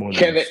than.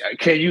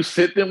 Can you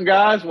sit them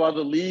guys while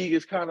the league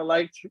is kind of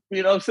like,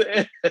 what I'm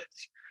saying?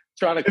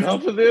 Trying to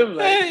comfort them?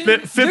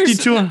 Like,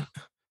 52.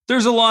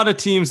 There's a lot of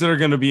teams that are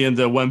going to be in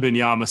the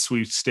Wembanyama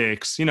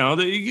sweepstakes. You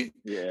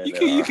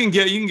can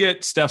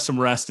get Steph some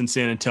rest in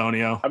San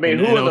Antonio. I mean,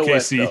 who in the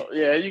West, though?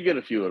 Yeah, you get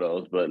a few of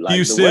those, but like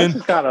Houston. The West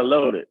is kind of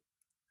loaded.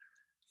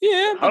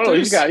 Yeah, I don't know.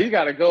 He's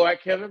got to go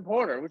at Kevin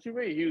Porter. What you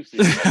mean, Houston?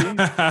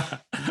 I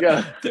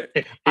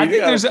think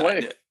there's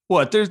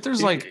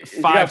like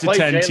 5 to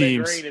 10 Jalen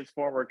teams. Green, his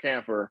former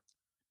camper.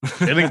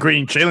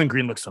 Jalen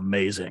Green looks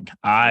amazing.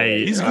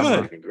 He's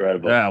good.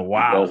 Incredible. Yeah,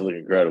 wow. He does look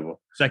incredible.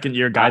 Second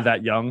year guy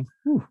that young.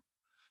 Whew.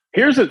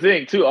 Here's the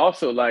thing, too.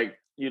 Also, like,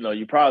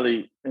 you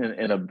probably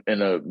in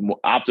a more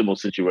optimal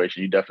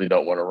situation, you definitely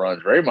don't want to run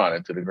Draymond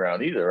into the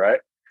ground either, right?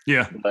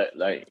 Yeah.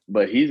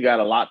 But he's got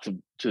a lot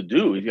to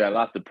do. He's got a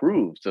lot to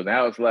prove. So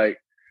now it's like,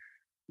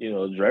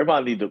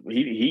 Draymond he's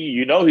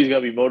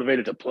going to be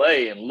motivated to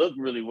play and look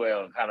really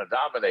well and kind of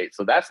dominate.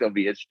 So that's going to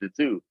be interesting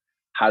too.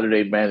 how do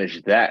they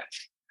manage that?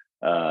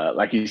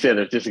 Like you said,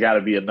 there's just got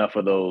to be enough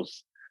of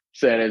those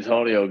San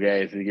Antonio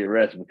games to get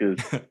rest because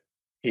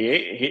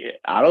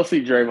I don't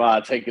see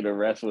Draymond taking a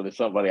rest when there's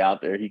somebody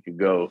out there he could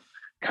go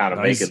kind of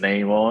make a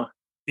name on.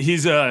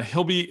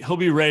 He'll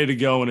be ready to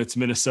go when it's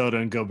Minnesota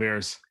and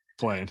Gobert's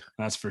playing.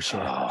 That's for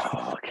sure. Oh,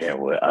 I can't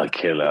wait! I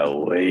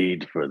cannot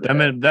wait for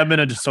that. That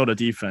Minnesota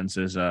defense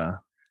is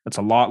that's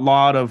a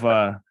lot of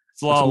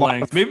it's a lot of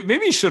length.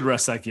 Maybe he should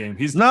rest that game.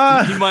 He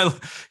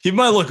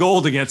might look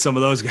old against some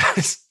of those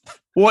guys.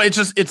 Well,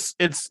 it's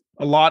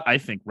a lot. I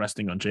think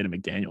resting on Jaden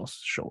McDaniels'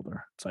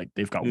 shoulder. It's like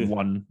they've got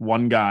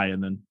one guy,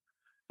 and then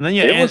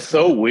it was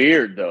so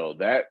weird though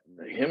that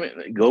him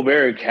and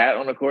Gobert and Cat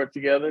on the court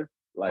together.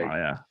 Like,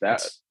 I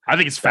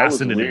think it's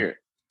fascinating.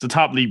 It's a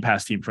top league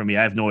pass team for me.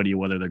 I have no idea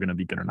whether they're going to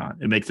be good or not.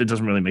 It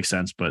doesn't really make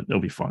sense, but it'll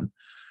be fun.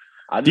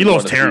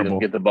 D'Lo's terrible.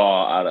 Get the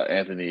ball out of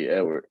Anthony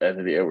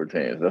Edwards'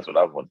 hands. That's what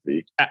I want to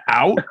see.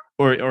 Out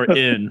or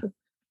in?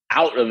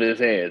 Out of his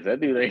hands.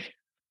 That dude ain't.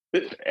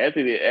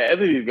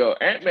 Anthony's go.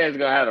 Ant-Man's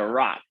gonna have a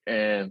rock,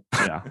 and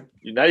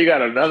now you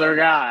got another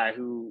guy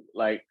who,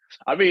 like,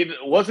 I mean,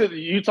 wasn't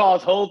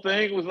Utah's whole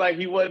thing was like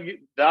he wasn't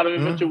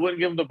Donovan Mitchell wouldn't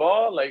give him the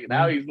ball. Like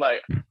now he's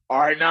like, all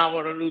right, now I'm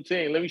on a new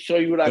team. Let me show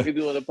you what I can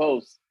do in the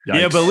post.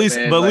 Yeah, but at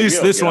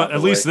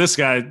least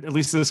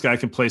this guy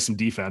can play some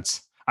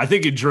defense. I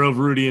think it drove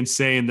Rudy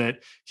insane that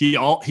he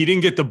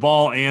didn't get the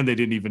ball and they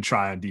didn't even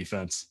try on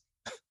defense.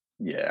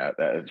 Yeah,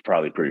 that is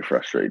probably pretty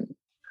frustrating.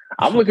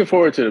 I'm looking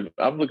forward to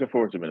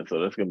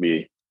Minnesota.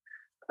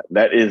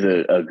 That is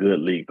a good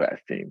league pass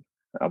team.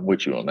 I'm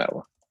with you on that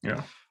one.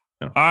 Yeah.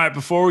 All right,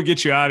 before we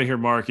get you out of here,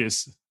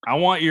 Marcus, I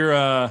want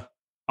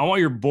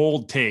your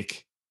bold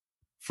take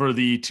for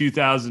the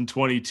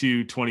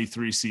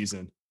 2022-23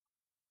 season.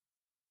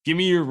 Give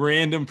me your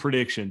random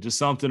prediction, just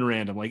something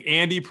random. Like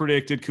Andy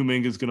predicted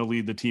Kuminga's going to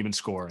lead the team in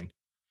scoring.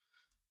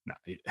 No.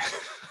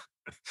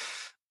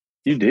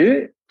 You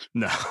did?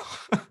 No.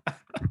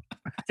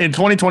 In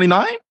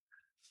 2029?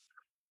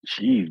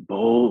 Jeez,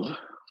 bold.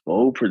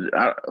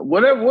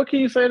 Whatever. What can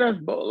you say that's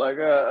bold? Like,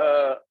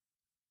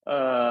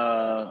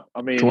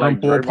 I mean, Jordan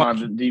like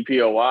Draymond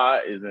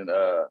DPOY isn't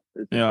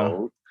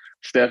bold.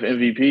 Steph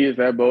MVP, is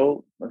that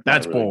bold?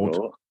 That's really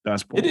bold.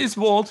 That's bold. It is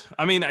bold.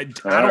 I mean, I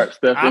don't.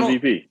 Steph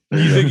MVP.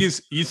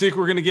 You think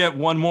we're gonna get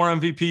one more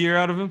MVP year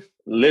out of him?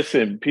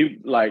 Listen,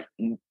 people, like,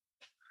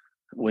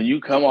 when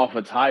you come off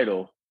a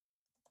title,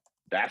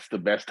 that's the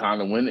best time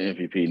to win the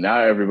MVP. Now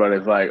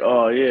everybody's like,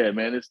 oh yeah,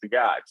 man, it's the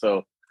guy.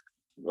 So,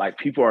 like,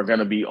 people are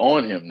gonna be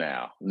on him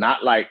now.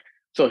 Not like,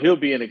 so he'll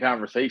be in the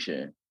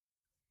conversation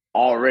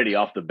already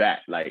off the bat.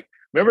 Like,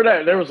 remember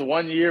that there was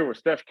one year where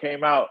Steph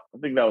came out, I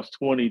think that was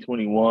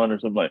 2021 or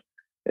something like.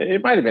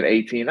 It might have been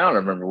 18. I don't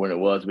remember when it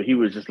was, but he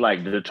was just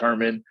like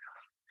determined.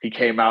 He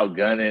came out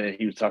gunning and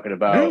he was talking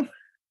about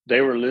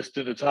they were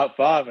listed the top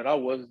 5 and I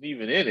wasn't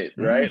even in it,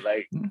 right?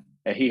 Like,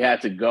 and he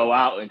had to go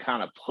out and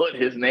kind of put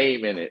his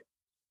name in it.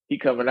 He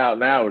coming out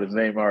now with his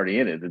name already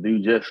in it. The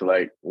dude just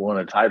like won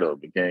a title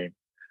became.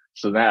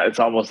 So now it's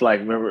almost like,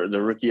 remember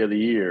the Rookie of the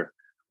Year,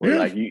 where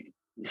like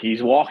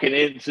he's walking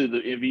into the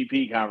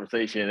MVP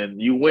conversation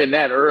and you win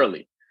that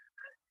early.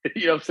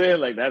 You know what I'm saying?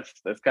 Like that's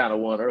kind of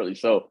won early.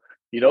 So,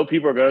 you know,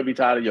 people are going to be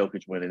tired of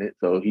Jokic winning it.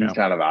 So he's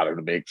kind of out of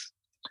the mix.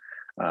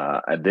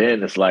 And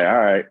then it's like, all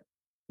right,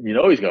 you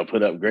know, he's going to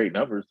put up great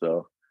numbers.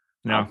 So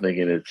I'm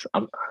thinking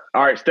all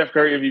right, Steph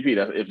Curry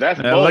MVP. If that's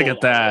bold, look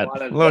at that.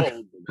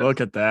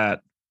 Look at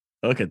that.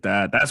 Look at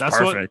that. That's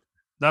perfect.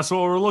 That's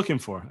what we're looking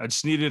for. I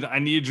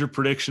needed your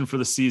prediction for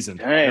the season.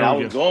 Dang, I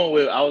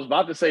was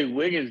about to say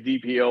Wiggins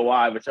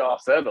DPOY, but y'all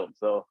settled.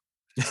 So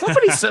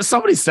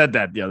somebody said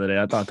that the other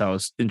day. I thought that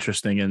was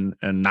interesting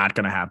and not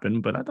going to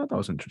happen, but I thought that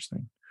was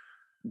interesting.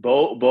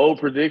 Bold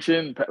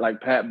prediction, like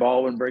Pat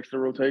Baldwin breaks the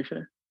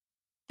rotation.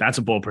 That's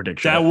a bold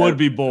prediction. That would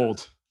be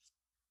bold,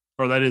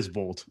 or that is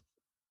bold.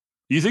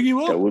 You think you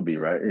will? That would be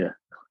right. Yeah.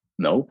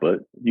 No, but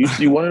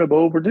you wanted a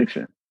bold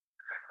prediction.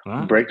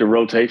 Break the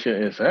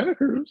rotation in Santa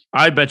Cruz.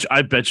 I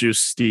bet you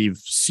Steve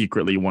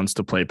secretly wants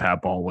to play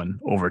Pat Baldwin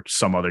over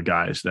some other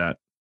guys that,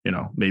 you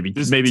know, maybe Joe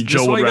would rather. This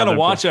is why you got to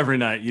watch every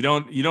night. You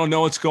don't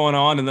know what's going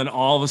on, and then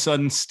all of a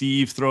sudden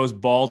Steve throws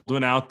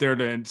Baldwin out there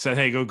and said,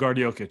 "Hey, go guard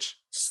Jokic."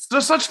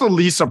 That's such the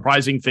least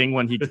surprising thing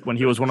when he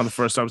was one of the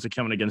first subs to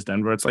come in against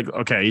Denver. It's like,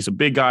 okay, he's a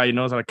big guy, he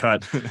knows how to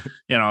cut.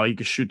 You know, he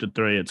can shoot the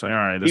three. It's like, all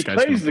right, this guy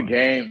plays the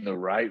game the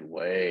right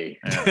way.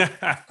 Yeah,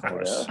 of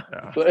course.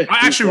 Yeah.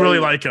 I actually really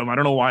like him. I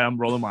don't know why I'm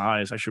rolling my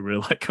eyes. I actually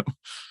really like him.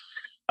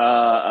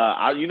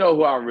 You know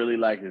who I really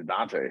like is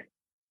Dante.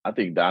 I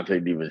think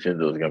Dante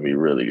DiVincenzo is going to be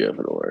really good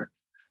for the Warriors.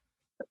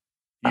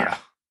 Yeah.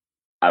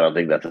 I don't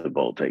think that's a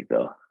bold take,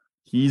 though.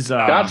 He's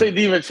Dante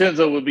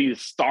DiVincenzo would be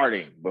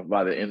starting, but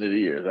by the end of the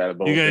year, is that a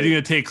bold take? You're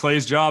gonna take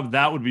Clay's job?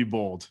 That would be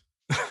bold.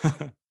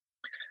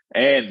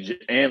 and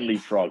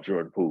leapfrog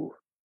Jordan Poole.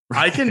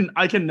 I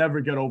can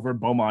never get over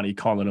Bomani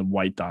calling him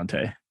White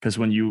Dante, because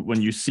when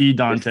you see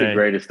Dante, it's the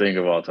greatest thing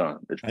of all time.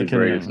 It's the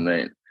greatest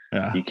name.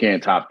 Yeah. You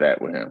can't top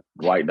that with him.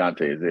 White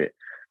Dante is it.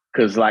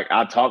 Because like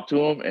I talked to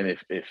him and it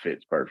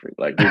fits perfect.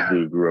 Like this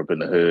dude grew up in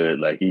the hood.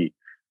 Like he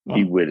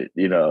he with it.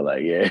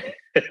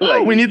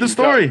 Like we need the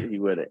story. He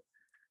with it.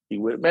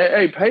 Man.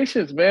 Hey,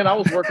 patience, man. I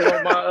was working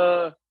on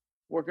my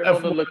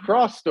on the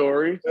lacrosse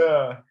story.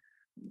 Yeah.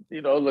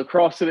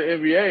 Lacrosse to the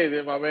NBA.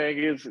 Then my man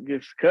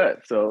gets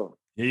cut. So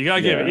yeah, you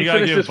gotta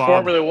give Bob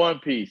Formula One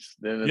piece.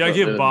 Then you gotta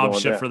give Bob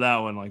shit for that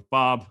one. Like,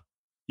 Bob,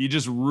 you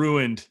just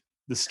ruined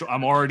the story.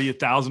 I'm already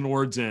 1,000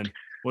 words in.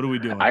 What are we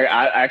doing? I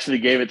actually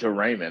gave it to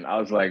Raymond. I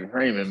was like,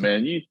 Raymond,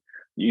 man, you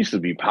used to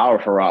be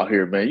powerful out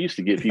here, man. You used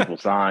to get people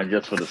signed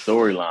just for the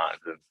storylines,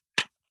 and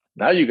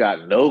now you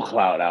got no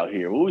clout out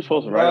here. What are we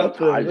supposed to write up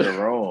Ty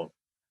Jerome?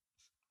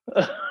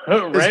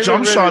 His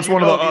jump shot's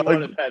one of the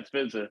wanted Pat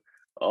Spencer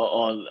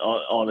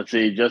on the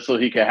team just so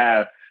he could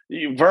have.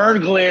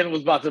 Vern Glenn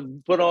was about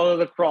to put on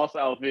the cross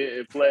outfit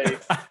and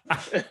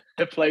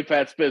play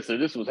Pat Spencer.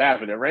 This was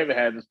happening. Raymond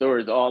had the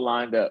stories all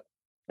lined up,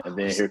 and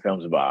then here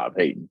comes Bob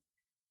Hayden.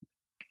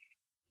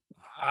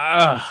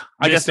 I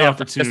guess they have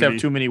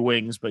too many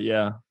wings, but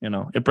yeah,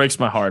 it breaks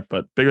my heart.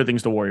 But bigger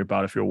things to worry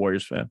about if you're a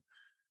Warriors fan.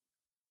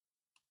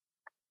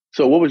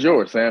 So, what was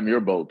yours, Sam? Your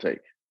bold take?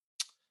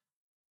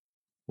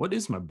 What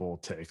is my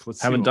bold take?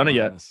 Haven't done it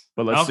yet,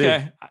 but let's see.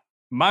 Okay,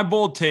 my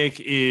bold take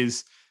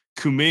is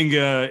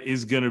Kuminga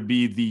is going to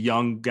be the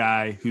young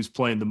guy who's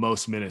playing the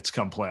most minutes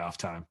come playoff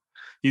time.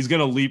 He's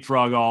going to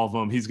leapfrog all of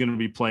them. He's going to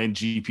be playing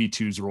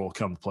GP2's role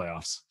come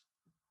playoffs.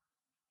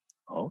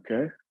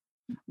 Okay,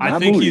 I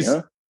think he's.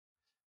 Huh?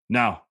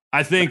 No,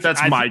 I think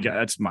that's my guy.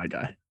 That's my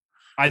guy.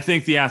 I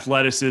think the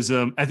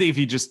athleticism. I think if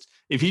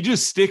he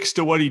just sticks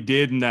to what he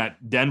did in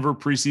that Denver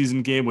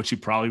preseason game, which he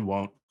probably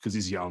won't because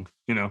he's young,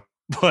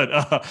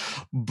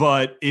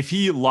 But if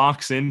he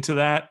locks into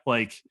that,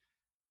 like,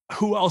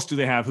 who else do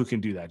they have who can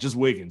do that? Just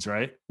Wiggins,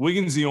 right?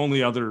 Wiggins the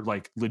only other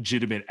like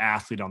legitimate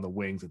athlete on the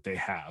wing that they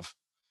have.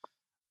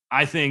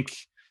 I think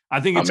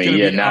it's going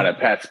to be now that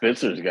Pat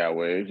Spencer's got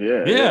waves,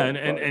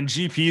 and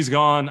GP's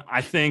gone.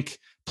 I think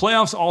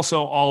playoffs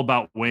also all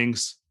about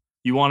wings.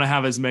 You want to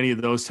have as many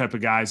of those type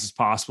of guys as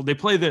possible.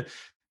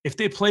 If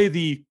they play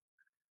the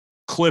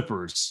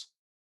Clippers,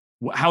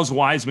 how's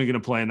Wiseman going to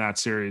play in that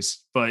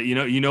series? But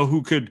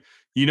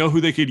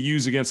who they could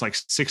use against like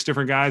 6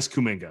 different guys?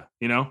 Kuminga,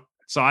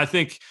 So I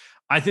think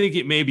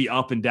it may be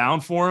up and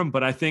down for him,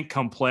 but I think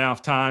come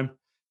playoff time,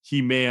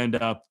 he may end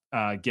up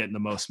getting the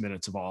most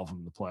minutes of all of them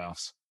in the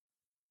playoffs.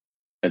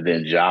 And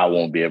then Ja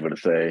won't be able to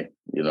say,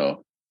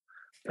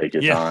 take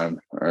your time.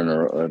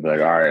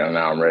 Like, all right,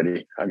 now I'm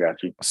ready. I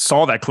got you.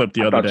 Saw that clip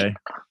the other day.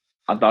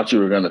 I thought you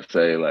were going to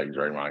say, like,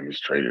 Draymond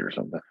gets traded or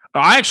something.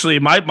 I actually,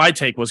 my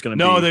take was going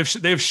to be. No,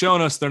 they've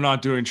shown us they're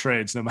not doing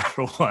trades no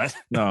matter what.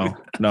 No.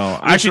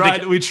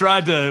 We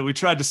tried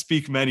to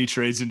speak many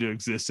trades into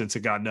existence.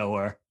 It got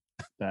nowhere.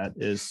 That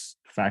is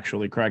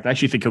factually correct. I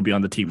actually think he'll be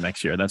on the team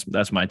next year.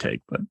 That's my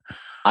take. But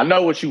I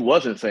know what you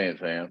wasn't saying,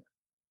 Sam.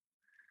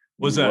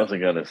 What's you that?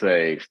 Wasn't going to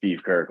say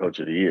Steve Kerr, Coach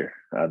of the Year.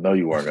 I know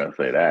you weren't going to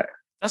say that.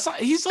 That's not.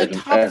 He's like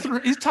top three.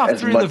 He's top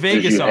 3 in the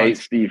Vegas odds. Hate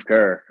Steve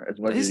Kerr as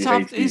much as you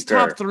hate Steve Kerr. He's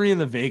top 3 in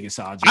the Vegas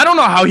odds. I don't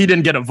know how he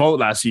didn't get a vote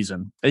last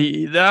season.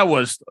 That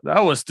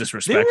was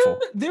disrespectful.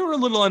 They were a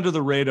little under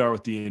the radar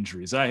with the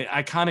injuries.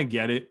 I kind of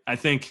get it. I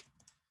think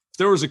if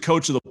there was a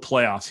coach of the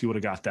playoffs, he would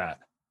have got that.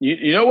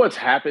 You know what's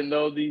happened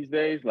though these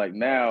days? Like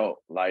now,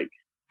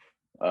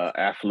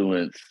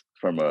 affluence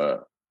from a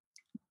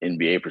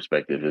NBA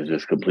perspective is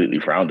just completely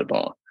frowned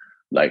upon.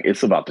 Like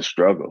it's about the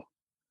struggle,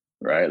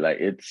 right? Like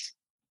it's.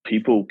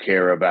 People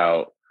care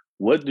about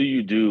what do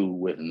you do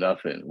with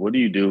nothing? What do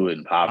you do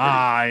in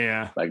poverty?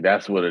 Yeah. Like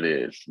that's what it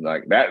is.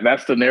 Like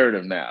that's the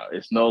narrative now.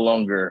 It's no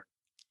longer,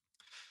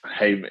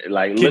 hey,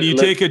 like can you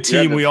take a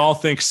team we all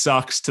think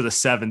sucks to the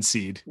 7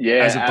 seed?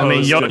 Yeah,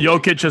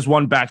 Jokic has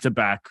won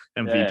back-to-back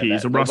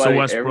MVPs. And Russell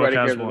Westbrook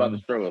has won. About the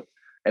struggle.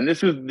 And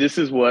this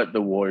is what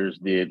the Warriors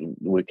did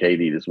with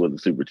KD. This is what the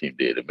super team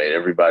did. It made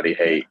everybody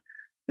hate,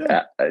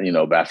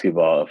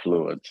 basketball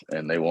affluence,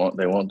 and they want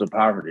the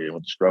poverty. They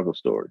want the struggle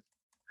story.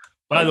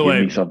 By the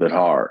way, something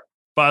hard.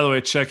 By the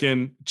way, check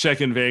in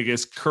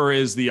Vegas. Kerr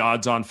is the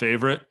odds-on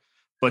favorite,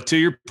 but to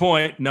your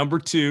point, number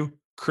 2,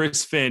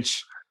 Chris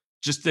Finch.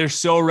 Just they're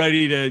so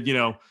ready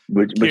to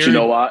But you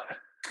know what?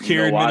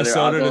 Carried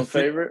Minnesota to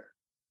favorite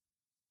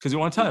because he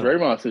won a title.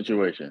 Draymond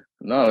situation.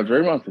 No,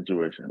 Draymond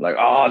situation. Like,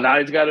 now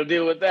he's got to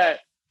deal with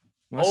that.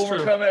 That's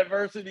Overcome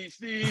adversity,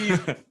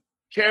 Steve.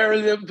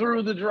 Carry them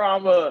through the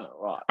drama.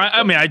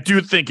 I do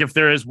think if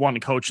there is one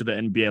coach of the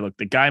NBA, look,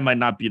 the guy might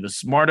not be the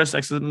smartest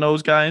X's and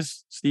O's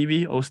guys,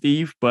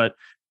 Steve, but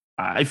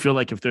I feel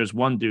like if there's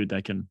one dude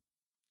that can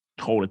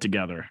hold it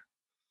together,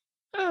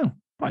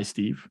 bye,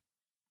 Steve.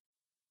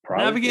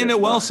 Navigating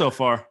it well so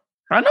far.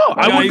 I know.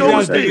 I would go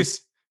with Steve.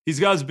 He's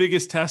got his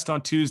biggest test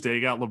on Tuesday. He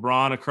got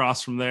LeBron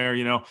across from there.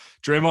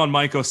 Draymond and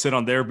Michael sit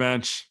on their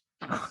bench.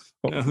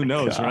 Who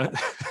knows, God.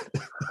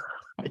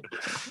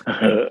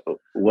 right?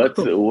 What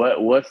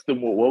was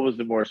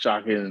the more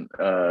shocking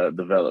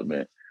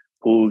development?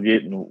 Poole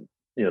getting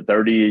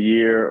 30 a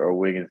year or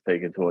Wiggins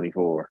taking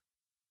 24?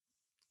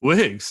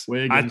 Wiggins.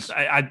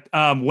 I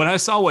when I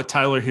saw what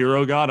Tyler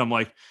Hero got, I'm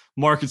like,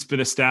 market's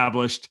been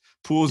established.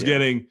 Poole's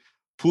getting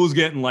Poole's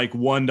getting like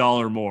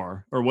 $1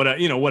 more or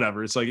whatever,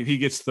 whatever. It's like if he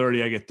gets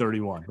 30, I get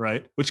 31,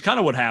 right? Which kind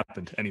of what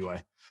happened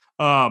anyway.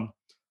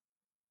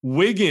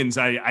 Wiggins,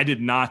 I did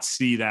not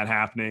see that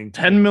happening.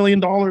 $10 million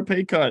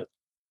pay cut.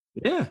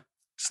 Yeah.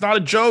 It's not a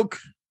joke.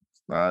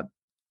 It's not.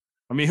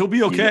 I mean, he'll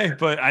be okay,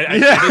 but I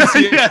didn't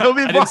see it. He'll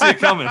be I didn't see it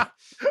coming.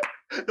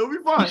 He'll be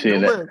fine.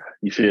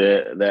 You see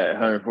that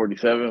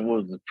 147?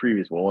 What was the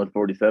previous one?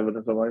 147 or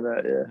something like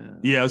that?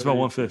 Yeah. Yeah, it was about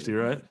 150,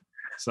 right?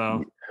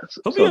 So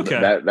he'll be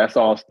okay. That's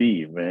all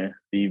Steve, man.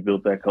 Steve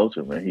built that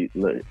culture, man.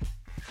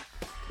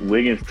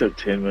 Wiggins took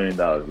 $10 million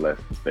less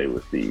to stay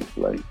with Steve.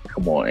 Like,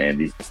 come on,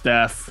 Andy.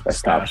 Steph.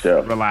 That's top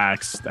shelf.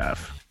 Relax,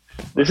 Steph.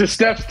 This is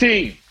Steph's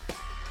team.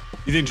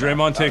 You think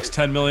Draymond takes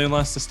 $10 million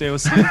less to stay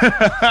with Steve?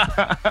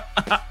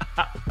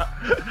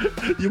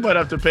 You might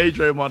have to pay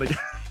Draymond again.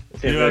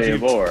 $10 million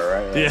more,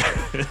 right?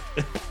 Yeah.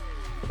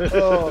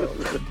 Oh,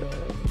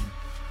 God.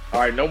 All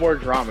right, no more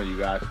drama, you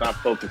guys. Stop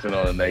focusing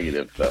on the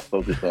negative stuff.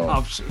 Focus on.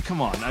 Oh, come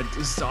on.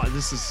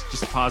 This is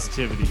just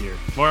positivity here.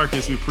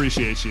 Marcus, we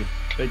appreciate you.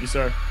 Thank you,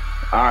 sir.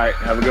 All right,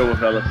 have a good one,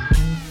 fellas.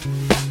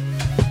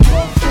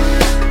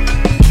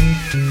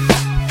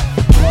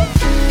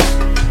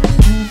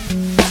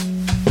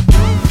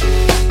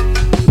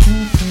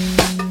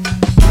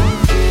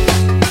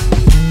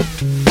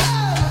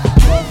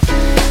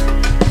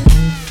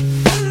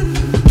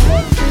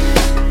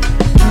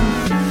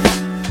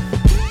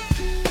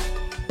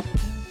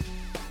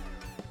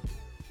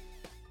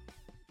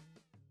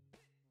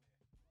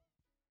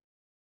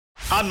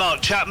 I'm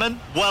Mark Chapman.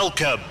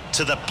 Welcome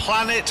to the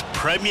Planet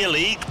Premier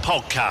League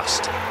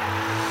podcast.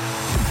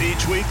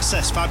 Each week,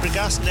 Cesc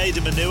Fabregas,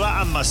 Nader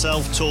Manua and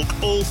myself talk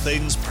all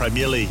things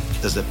Premier League.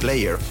 As a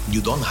player, you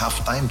don't have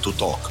time to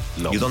talk.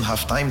 No. You don't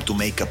have time to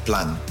make a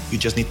plan. You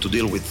just need to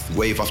deal with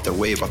wave after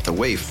wave after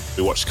wave.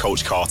 We watched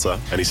Coach Carter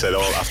and he said,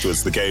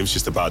 afterwards, the game's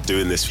just about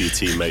doing this for your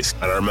teammates.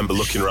 And I remember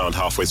looking around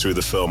halfway through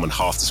the film and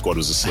half the squad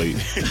was asleep.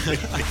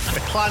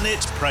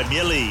 Planet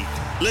Premier League.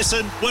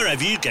 Listen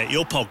wherever you get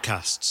your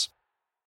podcasts.